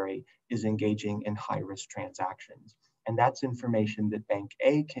intermediary is engaging in high-risk transactions. And that's information that Bank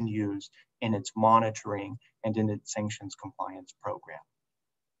A can use in its monitoring and in its sanctions compliance program.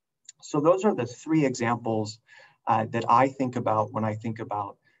 So those are the three examples that I think about when I think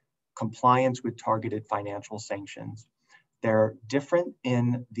about compliance with targeted financial sanctions. They're different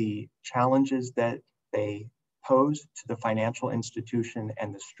in the challenges that they pose to the financial institution,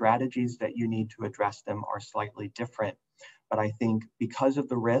 and the strategies that you need to address them are slightly different. But I think because of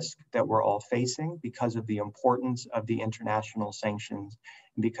the risk that we're all facing, because of the importance of the international sanctions,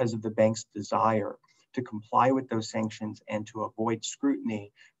 and because of the bank's desire to comply with those sanctions and to avoid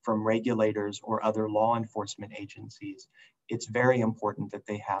scrutiny from regulators or other law enforcement agencies, it's very important that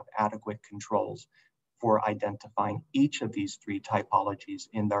they have adequate controls for identifying each of these three typologies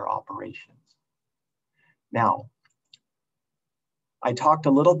in their operations. Now, I talked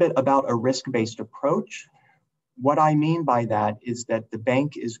a little bit about a risk-based approach. What I mean by that is that the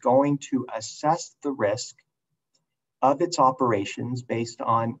bank is going to assess the risk of its operations based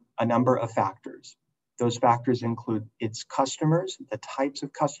on a number of factors. Those factors include its customers, the types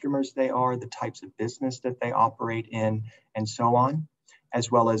of customers they are, the types of business that they operate in, and so on, as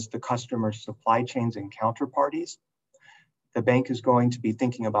well as the customer's supply chains and counterparties. The bank is going to be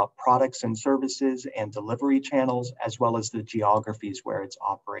thinking about products and services and delivery channels, as well as the geographies where it's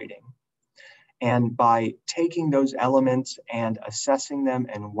operating. And by taking those elements and assessing them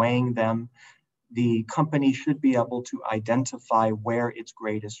and weighing them, the company should be able to identify where its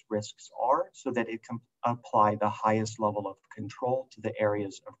greatest risks are so that it can apply the highest level of control to the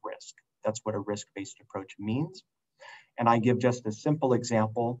areas of risk. That's what a risk-based approach means. And I give just a simple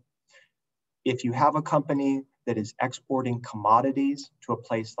example. If you have a company that is exporting commodities to a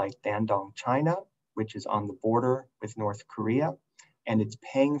place like Dandong, China, which is on the border with North Korea, and it's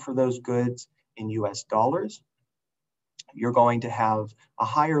paying for those goods in US dollars, you're going to have a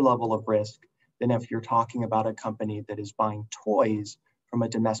higher level of risk than if you're talking about a company that is buying toys from a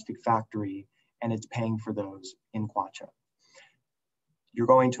domestic factory and it's paying for those in Kwacha. You're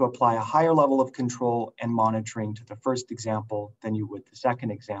going to apply a higher level of control and monitoring to the first example than you would the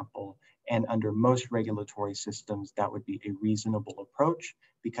second example. And under most regulatory systems, that would be a reasonable approach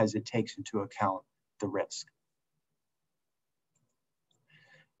because it takes into account the risk.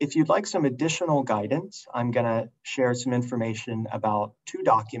 If you'd like some additional guidance, I'm going to share some information about two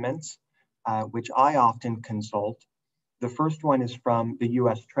documents, which I often consult. The first one is from the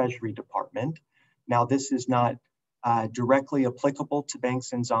US Treasury Department. Now, this is not directly applicable to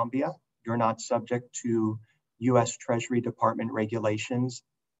banks in Zambia. You're not subject to US Treasury Department regulations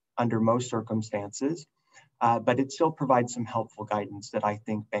under most circumstances, but it still provides some helpful guidance that I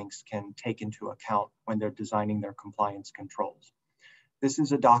think banks can take into account when they're designing their compliance controls. This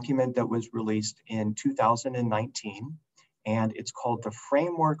is a document that was released in 2019, and it's called the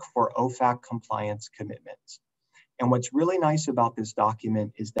Framework for OFAC Compliance Commitments. And what's really nice about this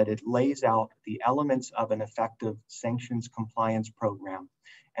document is that it lays out the elements of an effective sanctions compliance program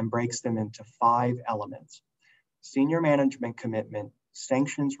and breaks them into 5 elements: senior management commitment,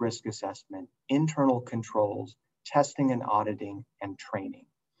 sanctions risk assessment, internal controls, testing and auditing, and training.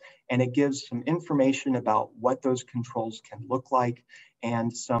 And it gives some information about what those controls can look like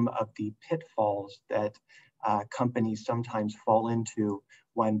and some of the pitfalls that companies sometimes fall into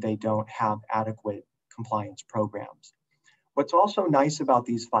when they don't have adequate compliance programs. What's also nice about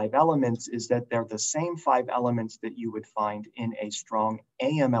these 5 elements is that they're the same 5 elements that you would find in a strong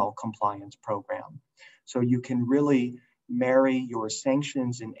AML compliance program. So you can really marry your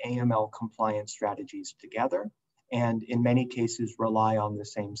sanctions and AML compliance strategies together, and in many cases rely on the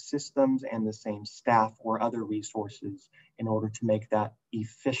same systems and the same staff or other resources in order to make that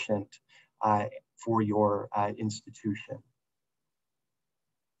efficient for your institution.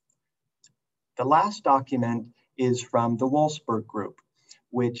 The last document is from the Wolfsburg Group,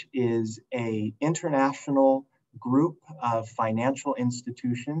 which is an international group of financial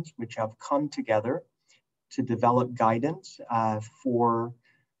institutions which have come together to develop guidance for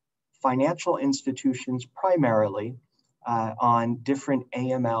financial institutions primarily on different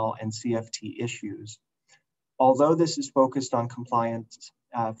AML and CFT issues. Although this is focused on compliance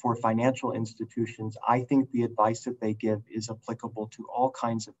for financial institutions, I think the advice that they give is applicable to all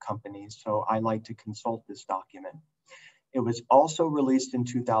kinds of companies, so I like to consult this document. It was also released in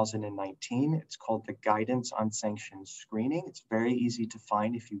 2019. It's called the Guidance on Sanctions Screening. It's very easy to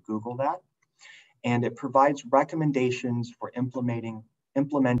find if you Google that. And it provides recommendations for implementing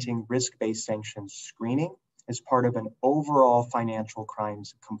risk-based sanctions screening as part of an overall financial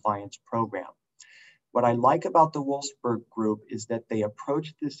crimes compliance program. What I like about the Wolfsburg Group is that they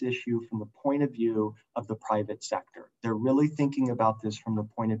approach this issue from the point of view of the private sector. They're really thinking about this from the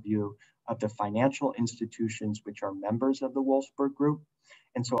point of view of the financial institutions which are members of the Wolfsburg Group.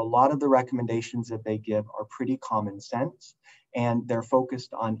 And so a lot of the recommendations that they give are pretty common sense, and they're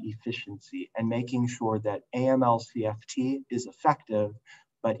focused on efficiency and making sure that AML CFT is effective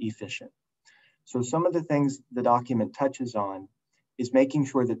but efficient. So some of the things the document touches on is making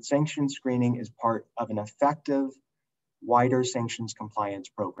sure that sanctions screening is part of an effective, wider sanctions compliance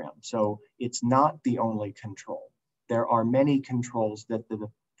program. So it's not the only control. There are many controls that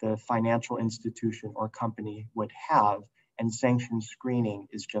the financial institution or company would have, and sanctions screening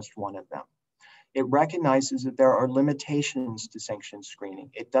is just one of them. It recognizes that there are limitations to sanctions screening.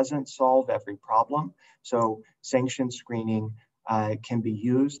 It doesn't solve every problem. So sanctions screening can be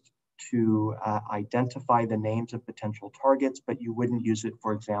used to identify the names of potential targets, but you wouldn't use it,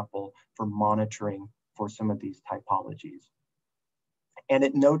 for example, for monitoring for some of these typologies. And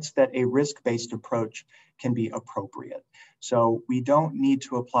it notes that a risk-based approach can be appropriate. So we don't need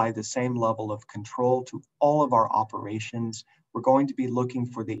to apply the same level of control to all of our operations. We're going to be looking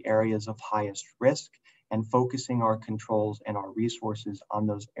for the areas of highest risk and focusing our controls and our resources on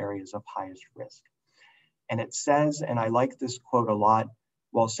those areas of highest risk. And it says, and I like this quote a lot,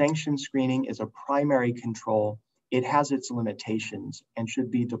 while sanction screening is a primary control, it has its limitations and should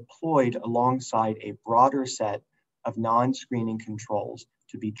be deployed alongside a broader set of non-screening controls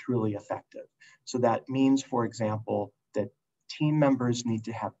to be truly effective. So that means, for example, that team members need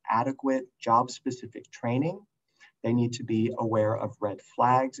to have adequate job-specific training. They need to be aware of red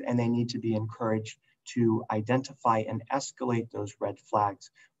flags, and they need to be encouraged to identify and escalate those red flags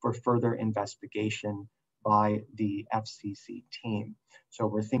for further investigation by the FCC team. So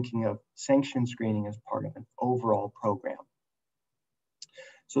we're thinking of sanction screening as part of an overall program.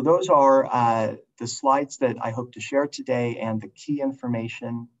 So those are the slides that I hope to share today and the key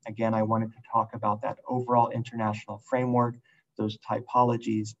information. Again, I wanted to talk about that overall international framework, those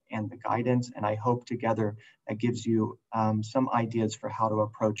typologies and the guidance. And I hope together that gives you some ideas for how to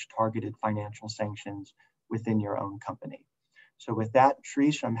approach targeted financial sanctions within your own company. So with that,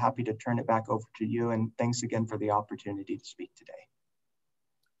 Shirish, I'm happy to turn it back over to you. And thanks again for the opportunity to speak today.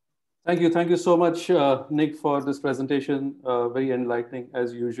 Thank you so much, Nick, for this presentation. Very enlightening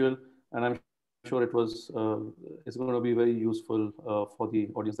as usual, and I'm sure it's going to be very useful for the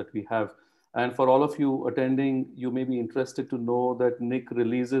audience that we have. And for all of you attending, you may be interested to know that Nick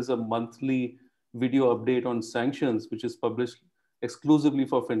releases a monthly video update on sanctions, which is published exclusively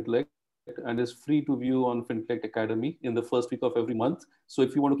for Fintelekt and is free to view on Fintelekt Academy in the first week of every month. So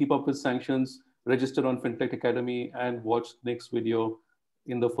if you want to keep up with sanctions, register on Fintelekt Academy and watch Nick's video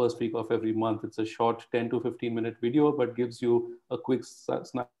in the first week of every month. It's a short 10 to 15-minute video, but gives you a quick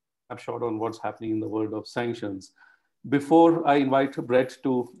snapshot on what's happening in the world of sanctions. Before I invite Brent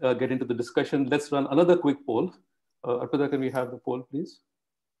to get into the discussion, let's run another quick poll. Arpita, can we have the poll, please?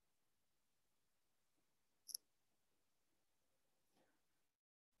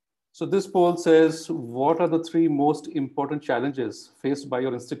 So this poll says, what are the 3 most important challenges faced by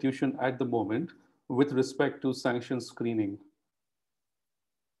your institution at the moment with respect to sanctions screening?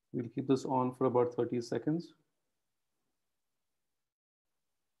 We'll keep this on for about 30 seconds.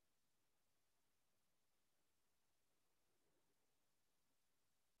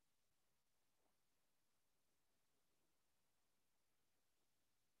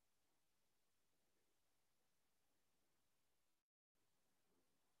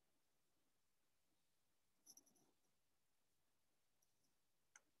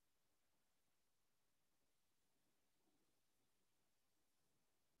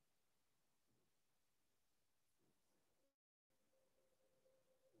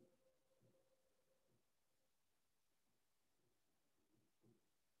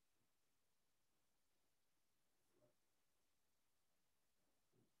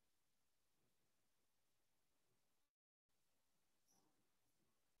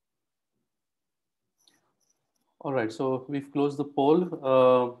 All right, so we've closed the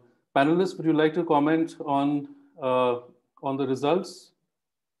poll. Panelists, would you like to comment on the results?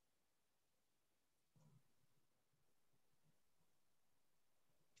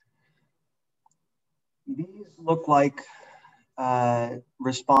 These look like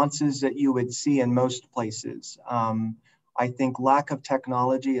responses that you would see in most places. I think lack of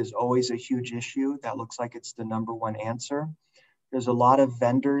technology is always a huge issue. That looks like it's the #1 answer. There's a lot of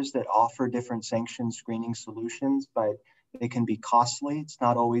vendors that offer different sanction screening solutions, but they can be costly. It's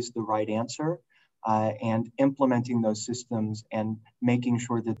not always the right answer. And implementing those systems and making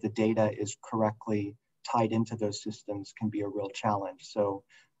sure that the data is correctly tied into those systems can be a real challenge. So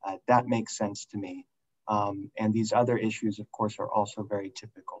that makes sense to me. And these other issues, of course, are also very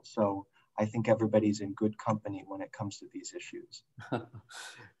typical. So I think everybody's in good company when it comes to these issues.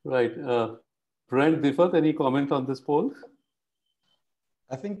 Right. Brent, Diphat, any comment on this poll?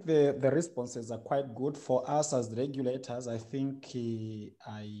 I think the responses are quite good for us as regulators. I think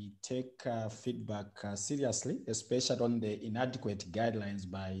I take feedback seriously, especially on the inadequate guidelines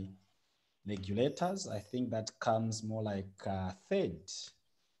by regulators. I think that comes more like third.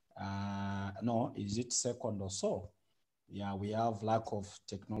 No, is it second or so? Yeah, we have lack of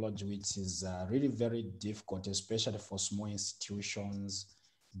technology, which is really very difficult, especially for small institutions,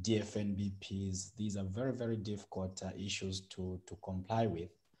 DFNBPs. These are very, very difficult issues to comply with.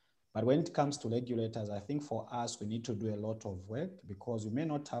 But when it comes to regulators, I think for us, we need to do a lot of work because we may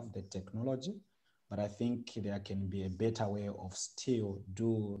not have the technology, but I think there can be a better way of still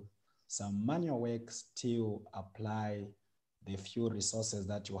do some manual work, still apply the few resources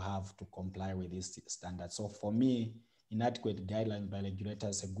that you have to comply with these standards. So for me, inadequate guidelines by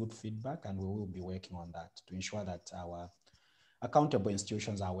regulators is a good feedback, and we will be working on that to ensure that our accountable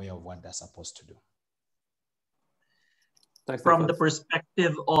institutions are aware of what they're supposed to do. From the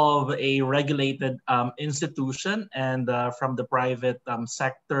perspective of a regulated institution and from the private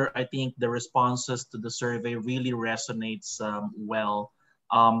sector, I think the responses to the survey really resonates well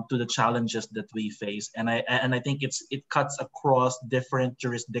to the challenges that we face, and I think it cuts across different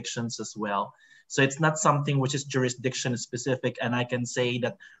jurisdictions as well. So it's not something which is jurisdiction specific, and I can say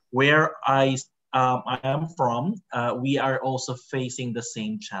that where I am from, we are also facing the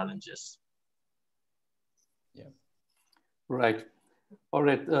same challenges. Yeah. Right. All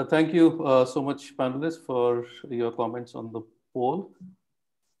right. Thank you so much, panelists, for your comments on the poll.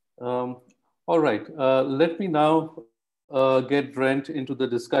 All right. Let me now get Brent into the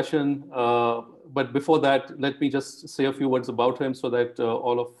discussion. But before that, let me just say a few words about him so that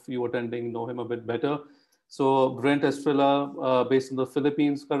all of you attending know him a bit better. So Brent Estrella, based in the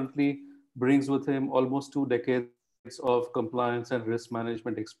Philippines currently, brings with him almost 2 decades of compliance and risk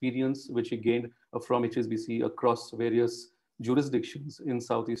management experience, which he gained from HSBC across various jurisdictions in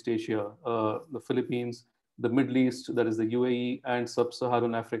Southeast Asia, the Philippines, the Middle East, that is the UAE, and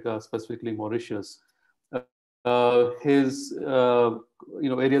Sub-Saharan Africa, specifically Mauritius. His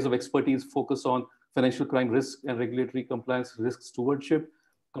areas of expertise focus on financial crime risk and regulatory compliance risk stewardship,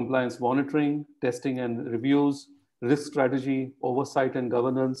 compliance monitoring, testing and reviews, risk strategy, oversight and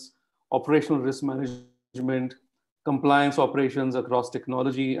governance, operational risk management, compliance operations across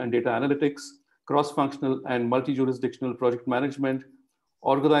technology and data analytics, cross-functional and multi-jurisdictional project management,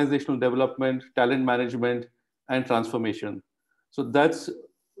 organizational development, talent management, and transformation. So that's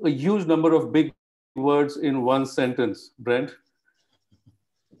a huge number of big words in one sentence, Brent.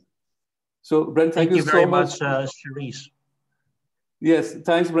 So, Brent, thank Thank you you so very much. much, Shirish. Yes,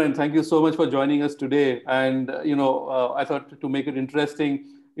 thanks, Brent. Thank you so much for joining us today. And I thought to make it interesting,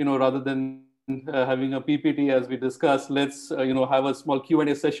 rather than having a PPT as we discussed, let's have a small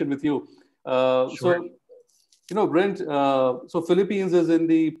Q&A session with you. Sure. Brent, so Philippines is in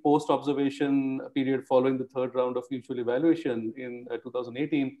the post-observation period following the third round of mutual evaluation in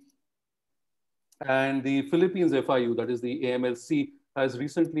 2018. And the Philippines FIU, that is the AMLC, has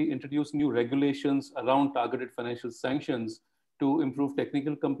recently introduced new regulations around targeted financial sanctions to improve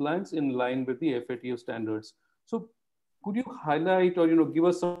technical compliance in line with the FATF standards. So could you highlight or give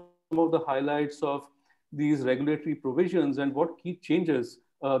us some of the highlights of these regulatory provisions and what key changes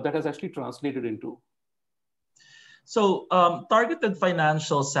that has actually translated into? So targeted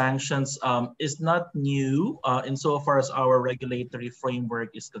financial sanctions is not new insofar as our regulatory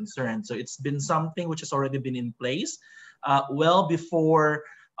framework is concerned. So it's been something which has already been in place well before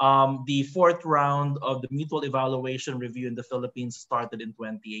the fourth round of the mutual evaluation review in the Philippines started in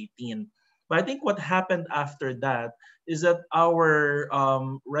 2018. But I think what happened after that is that our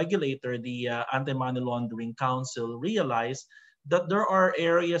regulator, the Anti-Money Laundering Council, realized that there are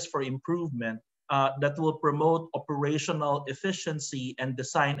areas for improvement that will promote operational efficiency and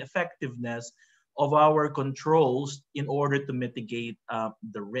design effectiveness of our controls in order to mitigate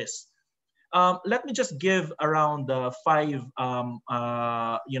the risk. Let me just give around five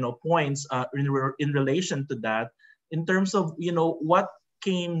points in relation to that in terms of what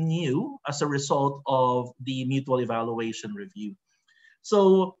came new as a result of the mutual evaluation review.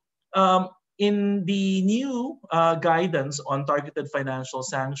 So in the new guidance on targeted financial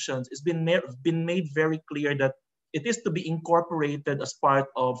sanctions, it's been made very clear that it is to be incorporated as part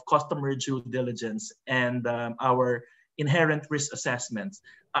of customer due diligence and our inherent risk assessments.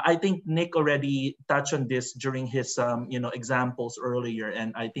 I think Nick already touched on this during his examples earlier,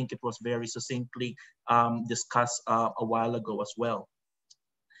 and I think it was very succinctly discussed a while ago as well.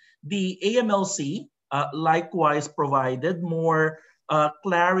 The AMLC likewise provided more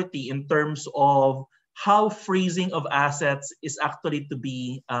clarity in terms of how freezing of assets is actually to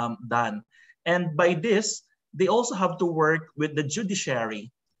be done. And by this, they also have to work with the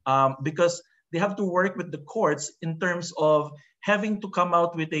judiciary because they have to work with the courts in terms of having to come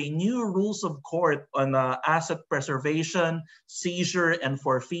out with a new rules of court on asset preservation, seizure, and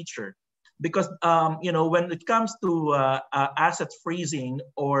forfeiture. Because when it comes to asset freezing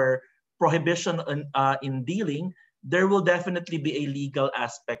or prohibition in dealing, there will definitely be a legal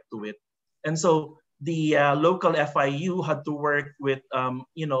aspect to it. And so the local FIU had to work with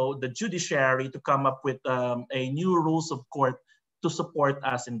the judiciary to come up with a new rules of court to support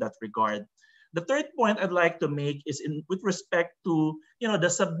us in that regard. The third point I'd like to make is with respect to the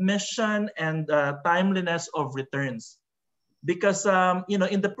submission and timeliness of returns, because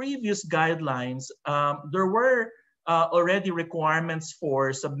in the previous guidelines there were already requirements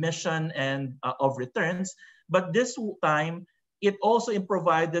for submission and of returns, but this time it also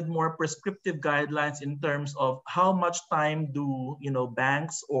provided more prescriptive guidelines in terms of how much time do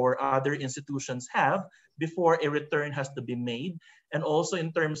banks or other institutions have before a return has to be made, and also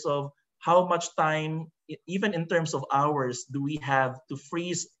in terms of how much time, even in terms of hours, do we have to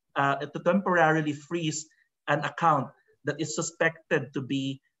freeze, to temporarily freeze an account that is suspected to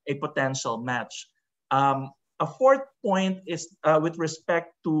be a potential match. A fourth point is with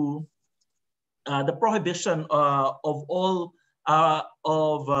respect to the prohibition of all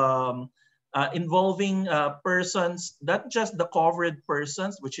involving persons, not just the covered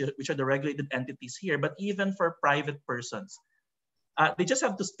persons, which are the regulated entities here, but even for private persons. They just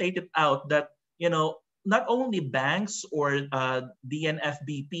have to state it out that not only banks or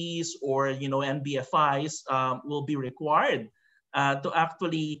DNFBPs or NBFIs will be required to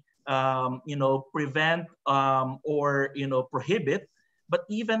actually prevent or prohibit, but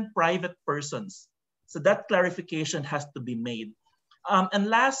even private persons. So that clarification has to be made. And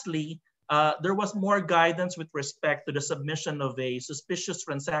lastly, there was more guidance with respect to the submission of a suspicious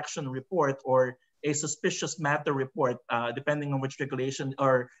transaction report or a suspicious matter report, depending on which regulation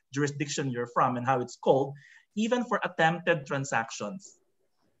or jurisdiction you're from and how it's called, even for attempted transactions.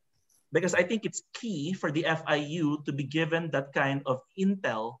 Because I think it's key for the FIU to be given that kind of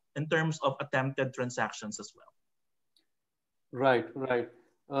intel in terms of attempted transactions as well. Right, right.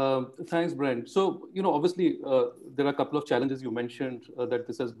 Thanks, Brent. So, obviously, there are a couple of challenges you mentioned that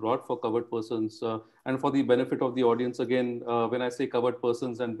this has brought for covered persons. And for the benefit of the audience, again, when I say covered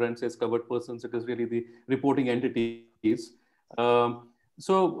persons and Brent says covered persons, it is really the reporting entities. How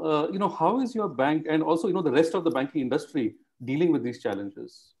is your bank and also, the rest of the banking industry dealing with these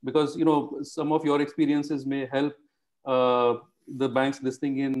challenges? Because, some of your experiences may help the banks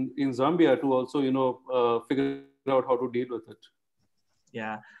listening in Zambia to also, figure out how to deal with it.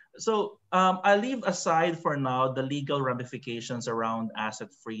 Yeah. So I'll leave aside for now the legal ramifications around asset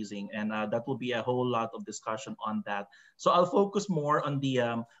freezing, and that will be a whole lot of discussion on that. So I'll focus more on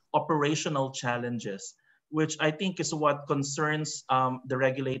the operational challenges, which I think is what concerns the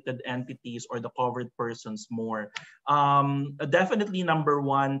regulated entities or the covered persons more. Definitely number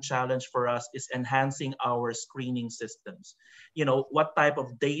one challenge for us is enhancing our screening systems. What type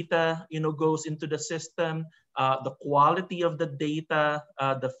of data, goes into the system, the quality of the data,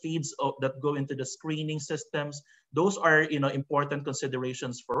 the feeds that go into the screening systems. Those are, important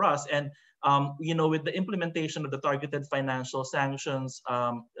considerations for us. And, with the implementation of the targeted financial sanctions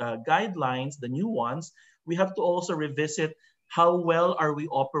guidelines, the new ones, we have to also revisit how well are we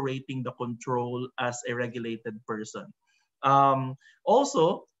operating the control as a regulated person.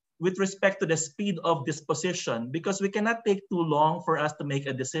 Also, with respect to the speed of disposition, because we cannot take too long for us to make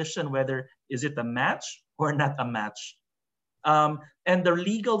a decision whether is it a match or not a match. And the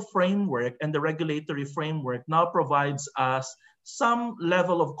legal framework and the regulatory framework now provides us some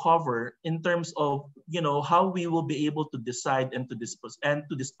level of cover in terms of how we will be able to decide and to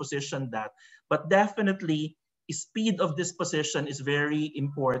disposition that. But definitely, speed of disposition is very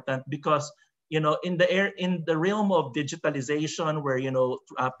important because in the realm of digitalization, where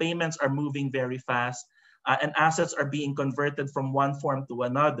payments are moving very fast and assets are being converted from one form to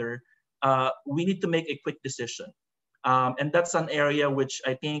another, we need to make a quick decision. And that's an area which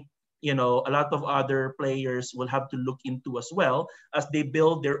I think a lot of other players will have to look into as well as they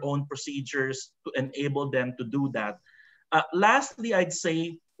build their own procedures to enable them to do that. Lastly, I'd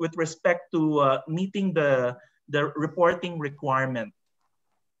say with respect to meeting the reporting requirement,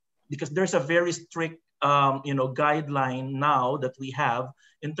 because there's a very strict guideline now that we have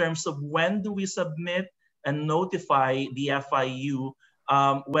in terms of when do we submit and notify the FIU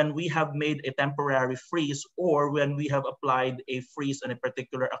when we have made a temporary freeze or when we have applied a freeze on a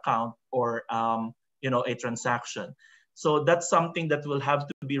particular account or a transaction. So that's something that will have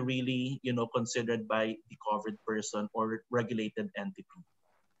to be really considered by the covered person or regulated entity.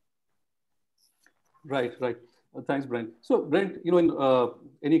 Right, right. Thanks, Brent. So, Brent, in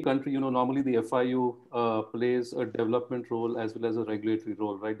any country, normally the FIU plays a development role as well as a regulatory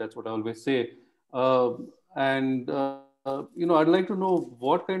role, right? That's what I always say. I'd like to know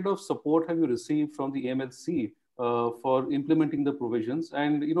what kind of support have you received from the AMLC for implementing the provisions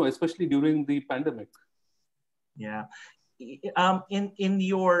and, especially during the pandemic? Yeah. In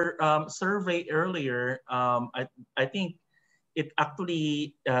your survey earlier, I think it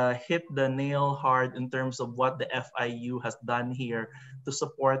actually hit the nail hard in terms of what the FIU has done here to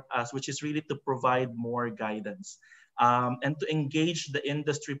support us, which is really to provide more guidance and to engage the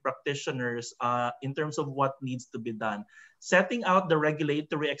industry practitioners in terms of what needs to be done. Setting out the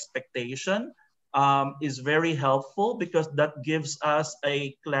regulatory expectation is very helpful because that gives us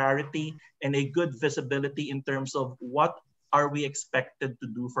a clarity and a good visibility in terms of what are we expected to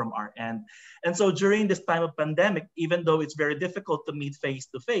do from our end. And so during this time of pandemic, even though it's very difficult to meet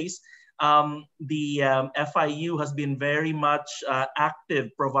face-to-face, the FIU has been very much active,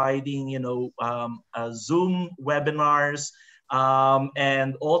 providing Zoom webinars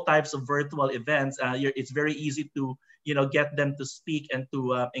and all types of virtual events. It's very easy to get them to speak and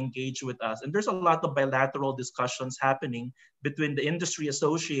to engage with us. And there's a lot of bilateral discussions happening between the industry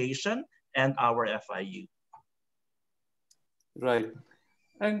association and our FIU. Right.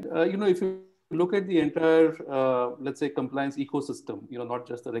 And, if you look at the entire, let's say, compliance ecosystem, not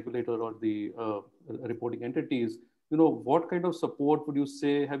just the regulator or the reporting entities, what kind of support would you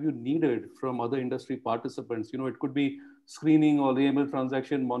say have you needed from other industry participants? It could be screening or AML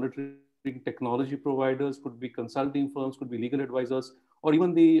transaction monitoring technology providers, could be consulting firms, could be legal advisors, or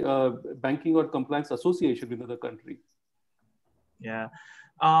even the banking or compliance association within the country. Yeah.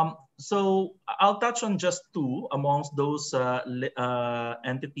 So I'll touch on just two amongst those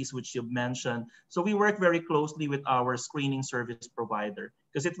entities which you've mentioned. So we work very closely with our screening service provider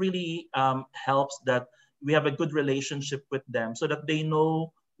because it really helps that we have a good relationship with them so that they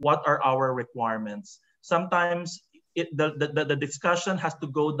know what are our requirements. Sometimes the discussion has to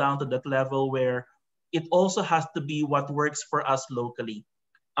go down to that level where it also has to be what works for us locally.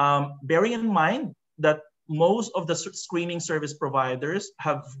 Bearing in mind that most of the screening service providers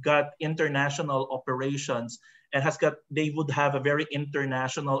have got international operations and they would have a very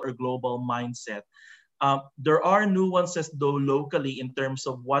international or global mindset. There are nuances though locally in terms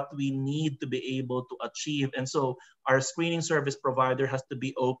of what we need to be able to achieve. And so our screening service provider has to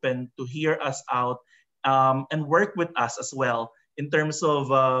be open to hear us out and work with us as well in terms of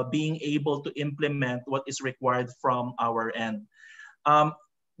being able to implement what is required from our end.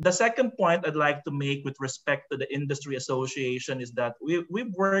 The second point I'd like to make with respect to the industry association is that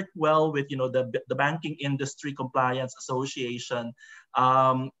we've worked well with the Banking Industry Compliance Association,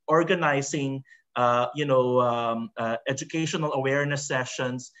 organizing educational awareness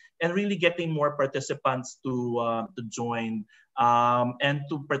sessions and really getting more participants to join and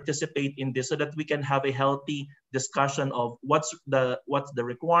to participate in this so that we can have a healthy discussion of what's the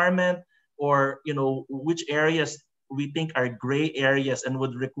requirement, or which areas we think are gray areas and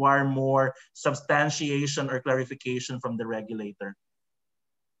would require more substantiation or clarification from the regulator.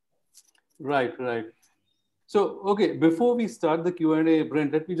 Right. So, okay, before we start the Q&A,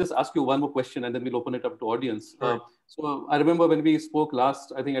 Brent, let me just ask you one more question and then we'll open it up to audience. Sure. So I remember when we spoke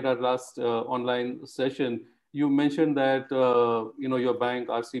last, I think at our last online session, you mentioned that, your bank,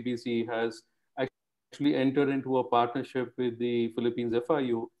 RCBC, has actually entered into a partnership with the Philippines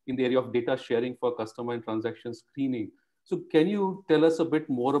FIU in the area of data sharing for customer and transaction screening. So can you tell us a bit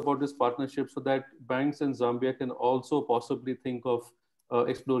more about this partnership so that banks in Zambia can also possibly think of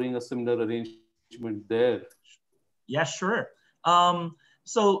exploring a similar arrangement there? Yeah, sure.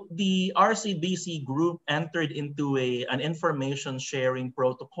 So the RCBC group entered into an information sharing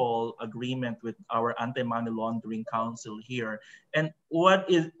protocol agreement with our Anti-Money Laundering Council here. And what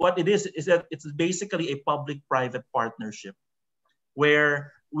it is that it's basically a public-private partnership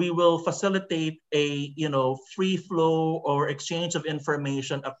where we will facilitate a free flow or exchange of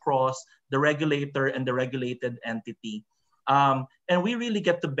information across the regulator and the regulated entity. And we really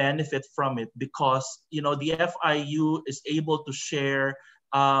get to benefit from it because the FIU is able to share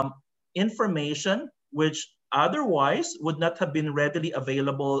information which otherwise would not have been readily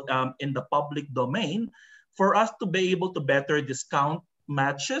available in the public domain, for us to be able to better discount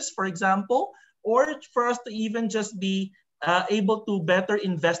matches, for example, or for us to even just be able to better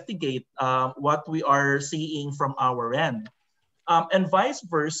investigate what we are seeing from our end. And vice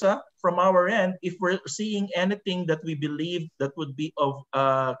versa, from our end, if we're seeing anything that we believe that would be of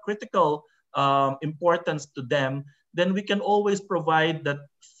critical importance to them, then we can always provide that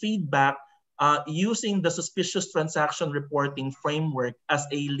feedback using the suspicious transaction reporting framework as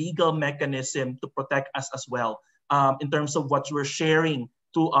a legal mechanism to protect us as well in terms of what we're sharing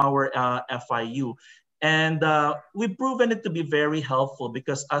to our FIU. And we've proven it to be very helpful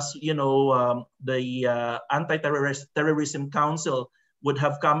because, as you know, the Anti-Terrorism Council would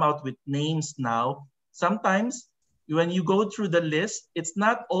have come out with names now. Sometimes when you go through the list, it's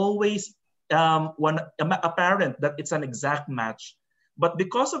not always apparent that it's an exact match. But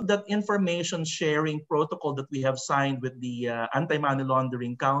because of that information sharing protocol that we have signed with the Anti-Money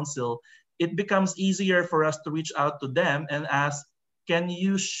Laundering Council, it becomes easier for us to reach out to them and ask, can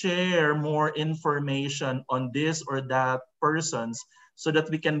you share more information on this or that persons so that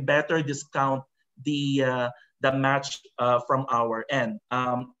we can better discount the match from our end?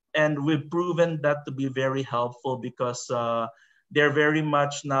 And we've proven that to be very helpful because they're very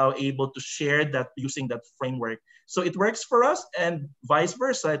much now able to share that using that framework. So it works for us, and vice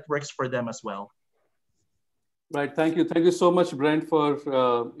versa, it works for them as well. Right. Thank you so much, Brent, for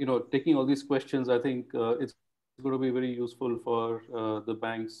taking all these questions. I think it's going to be very useful for the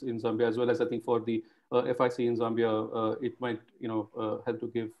banks in Zambia, as well as I think for the FIC in Zambia. It might help to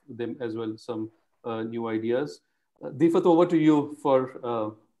give them as well some new ideas. Diphat, over to you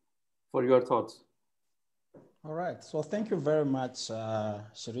for your thoughts. All right. So thank you very much,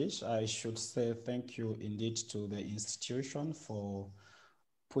 Shirish. I should say thank you indeed to the institution for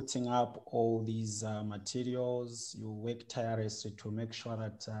putting up all these materials. You work tirelessly to make sure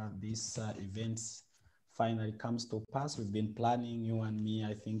that these events finally comes to pass. We've been planning, you and me,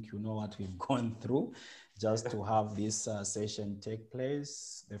 I think you know what we've gone through just to have this session take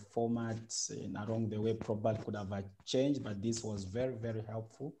place. The format along the way probably could have changed, but this was very, very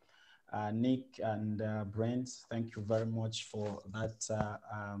helpful. Nick and Brent, thank you very much for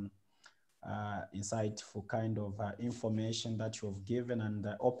that insightful kind of information that you've given and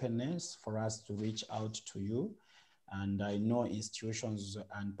the openness for us to reach out to you. And I know institutions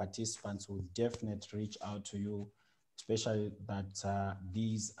and participants will definitely reach out to you, especially that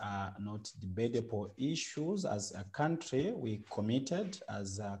these are not debatable issues. As a country, we committed.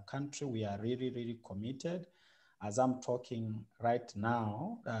 As a country, we are really, really committed. As I'm talking right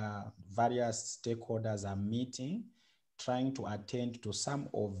now, various stakeholders are meeting, trying to attend to some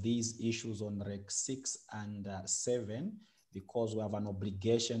of these issues on Reg 6 and 7, because we have an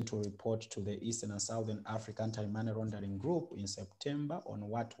obligation to report to the Eastern and Southern African Anti-Money Laundering Group in September on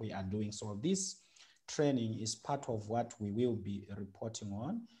what we are doing. So this training is part of what we will be reporting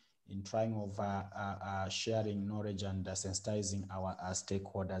on in trying of sharing knowledge and sensitizing our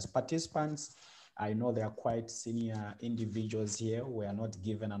stakeholders. Participants, I know they are quite senior individuals here. We are not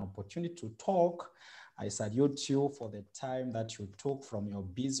given an opportunity to talk. I salute you for the time that you took from your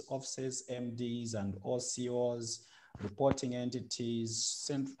biz offices, MDs and OCOs, reporting entities,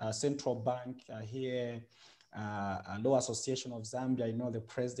 central bank here, Law Association of Zambia. I know the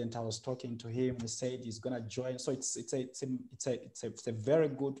president, I was talking to him, he said he's gonna join. So it's a very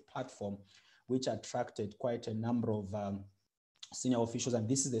good platform which attracted quite a number of senior officials, and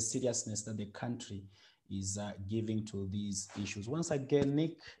this is the seriousness that the country is giving to these issues. Once again,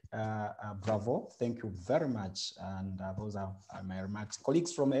 Nick, bravo, thank you very much. And those are my remarks.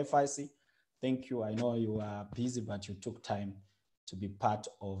 Colleagues from FIC, thank you. I know you are busy, but you took time to be part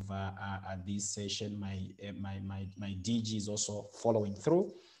of this session. My DG is also following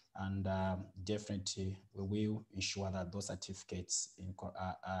through, and definitely we will ensure that those certificates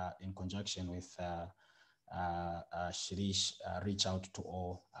in conjunction with Shirish reach out to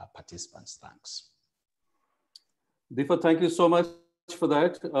all participants. Thanks. Diphat, thank you so much for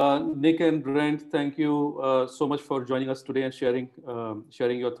that. Nick and Brent, thank you so much for joining us today and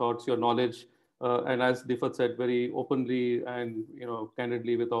sharing your thoughts, your knowledge, and as Diphat said, very openly and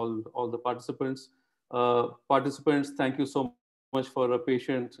candidly with all the participants. Participants, thank you so much for a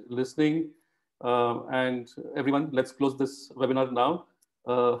patient listening. And everyone, let's close this webinar now.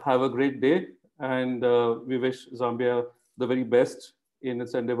 Have a great day, and we wish Zambia the very best in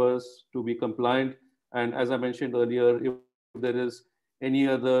its endeavors to be compliant. And as I mentioned earlier, if there is any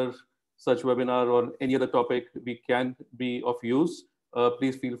other such webinar or any other topic we can be of use,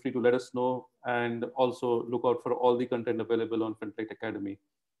 please feel free to let us know, and also look out for all the content available on Fintelekt Academy.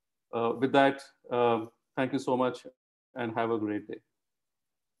 With that, thank you so much and have a great day.